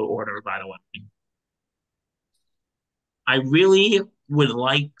particular order, by the way. I really would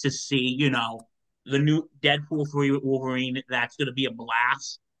like to see, the new Deadpool 3 Wolverine. That's going to be a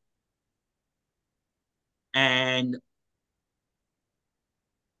blast. And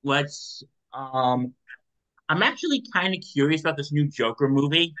let's, I'm actually kind of curious about this new Joker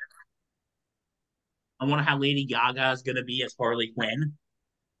movie. I wonder how Lady Gaga is going to be as Harley Quinn.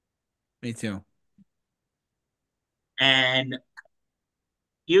 Me too. And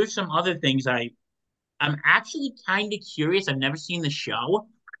here's some other things I'm actually kind of curious. I've never seen the show.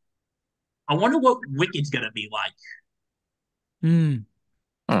 I wonder what Wicked's going to be like. Hmm.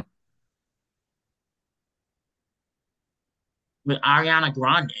 Hmm. With Ariana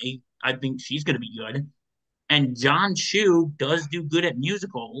Grande, I think she's going to be good. And John Chu does do good at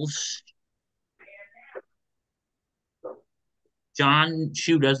musicals. John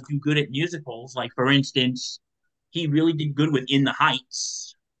Chu does do good at musicals. Like, for instance, he really did good with In the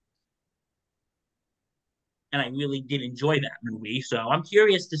Heights. And I really did enjoy that movie. So I'm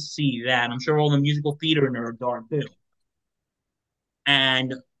curious to see that. I'm sure all the musical theater nerds are too.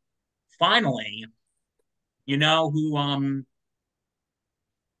 And finally, you know who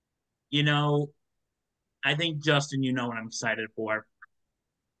you know, I think Justin, you know what I'm excited for.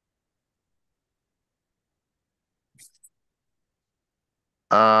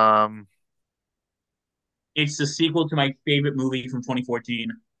 Um, It's the sequel to my favorite movie from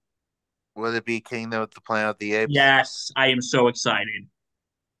 2014. would it be Kingdom of the Planet of the Apes? Yes, I am so excited.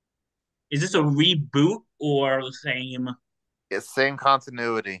 Is this a reboot or the same? It's same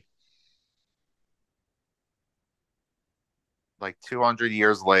continuity, like 200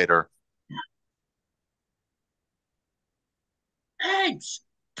 years later. Apes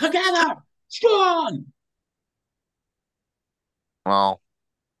together, strong. Well,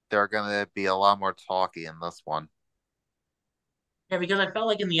 they're gonna be a lot more talky in this one. Yeah, because I felt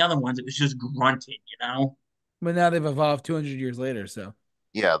like in the other ones it was just grunting, you know? But now they've evolved 200 years later, so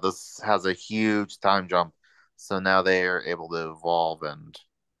Yeah, this has a huge time jump, so now they are able to evolve and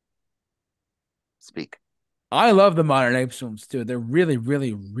speak. I love the modern apes films too. They're really,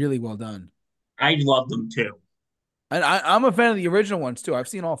 really, really well done. I love them too. And I'm a fan of the original ones too. I've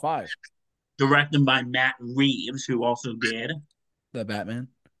seen all five. Directed by Matt Reeves, who also did. The Batman.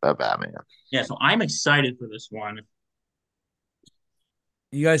 Batman. Yeah, so I'm excited for this one.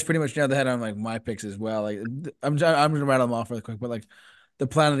 You guys pretty much nailed the head on like my picks as well. Like I'm gonna rattle them off really quick, but like the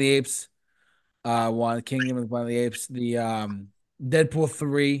Planet of the Apes, one Kingdom of the Planet of the Apes, the Deadpool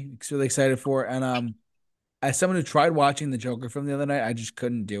 3, really excited for, and as someone who tried watching the Joker film the other night, I just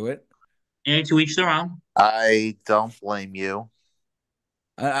couldn't do it. And to each their own. I don't blame you.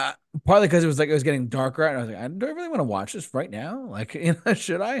 I, Partly because it was getting darker, and I was like, do I really want to watch this right now? Like,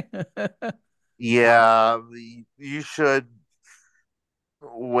 should I? Yeah, you should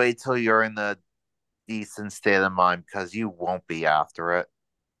wait till you're in a decent state of mind because you won't be after it.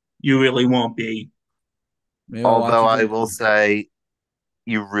 You really won't be. Maybe I'll watch Although it I later. will say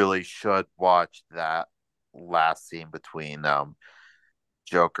you really should watch that last scene between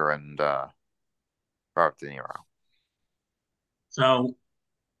Joker and Robert De Niro. So,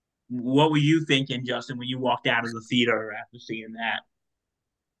 what were you thinking, Justin, when you walked out of the theater after seeing that?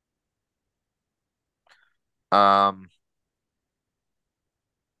 Um,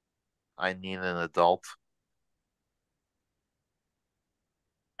 I need an adult.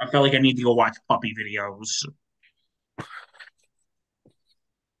 I felt like I need to go watch puppy videos.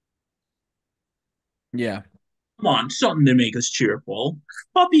 Yeah, Come on, something to make us cheerful.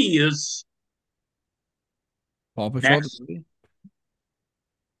 Puppies. Paw Patrol the Next. movie.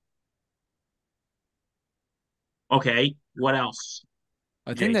 Okay, what else,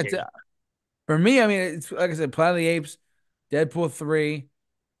 I think that's it JT? for me. I mean, it's like I said, Planet of the Apes, Deadpool 3.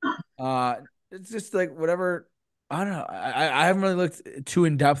 Uh, it's just like whatever. I don't know. I haven't really looked too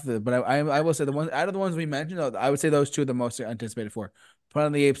in depth with it, but I will say the ones out of the ones we mentioned, I would say those two are the most anticipated for Planet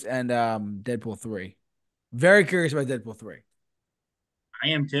of the Apes and Deadpool 3. Very curious about Deadpool 3. I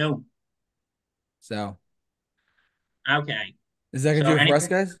am too. So Okay. is that gonna So do it for us, anything?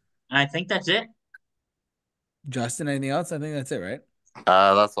 guys? I think that's it. Justin, anything else? I think that's it, right?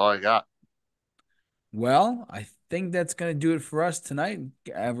 That's all I got. Well, I think that's going to do it for us tonight.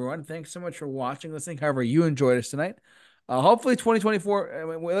 Everyone, thanks so much for watching, listening. However, you enjoyed us tonight. Hopefully,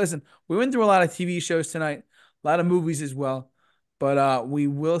 2024. Listen, we went through a lot of TV shows tonight, a lot of movies as well. But we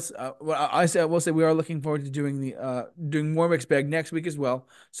will. Well, I will say we are looking forward to doing more Mixed Bag next week as well.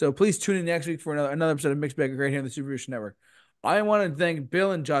 So please tune in next week for another episode of Mixed Bag right here on the Supervision Network. I want to thank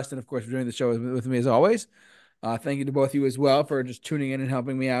Bill and Justin, of course, for doing the show with me as always. Thank you to both of you as well for just tuning in and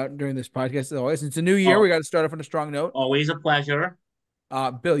helping me out during this podcast as always. It's a new year. Oh, We got to start off on a strong note. always a pleasure.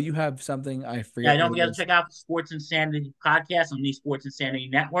 Bill, you have something I Yeah, forget don't what it forget to is. check out the Sports Insanity podcast on the Sports Insanity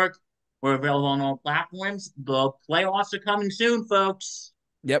Network. We're available on all platforms. The playoffs are coming soon, folks.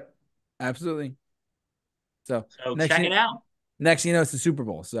 Yep, absolutely. So So next check thing, it out. next thing you know, it's the Super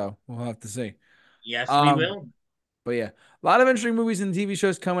Bowl. So we'll have to see. Yes, we Um, will. but yeah, a lot of interesting movies and TV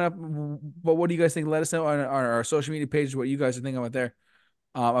shows coming up. But what do you guys think? Let us know on our social media pages what you guys are thinking about there.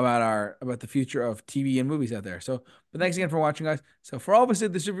 About the future of TV and movies out there. So, but thanks again for watching, guys. So for all of us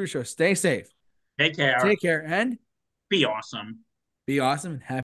at the Super Show, stay safe, Take care. take care, and Be awesome. be awesome and happy.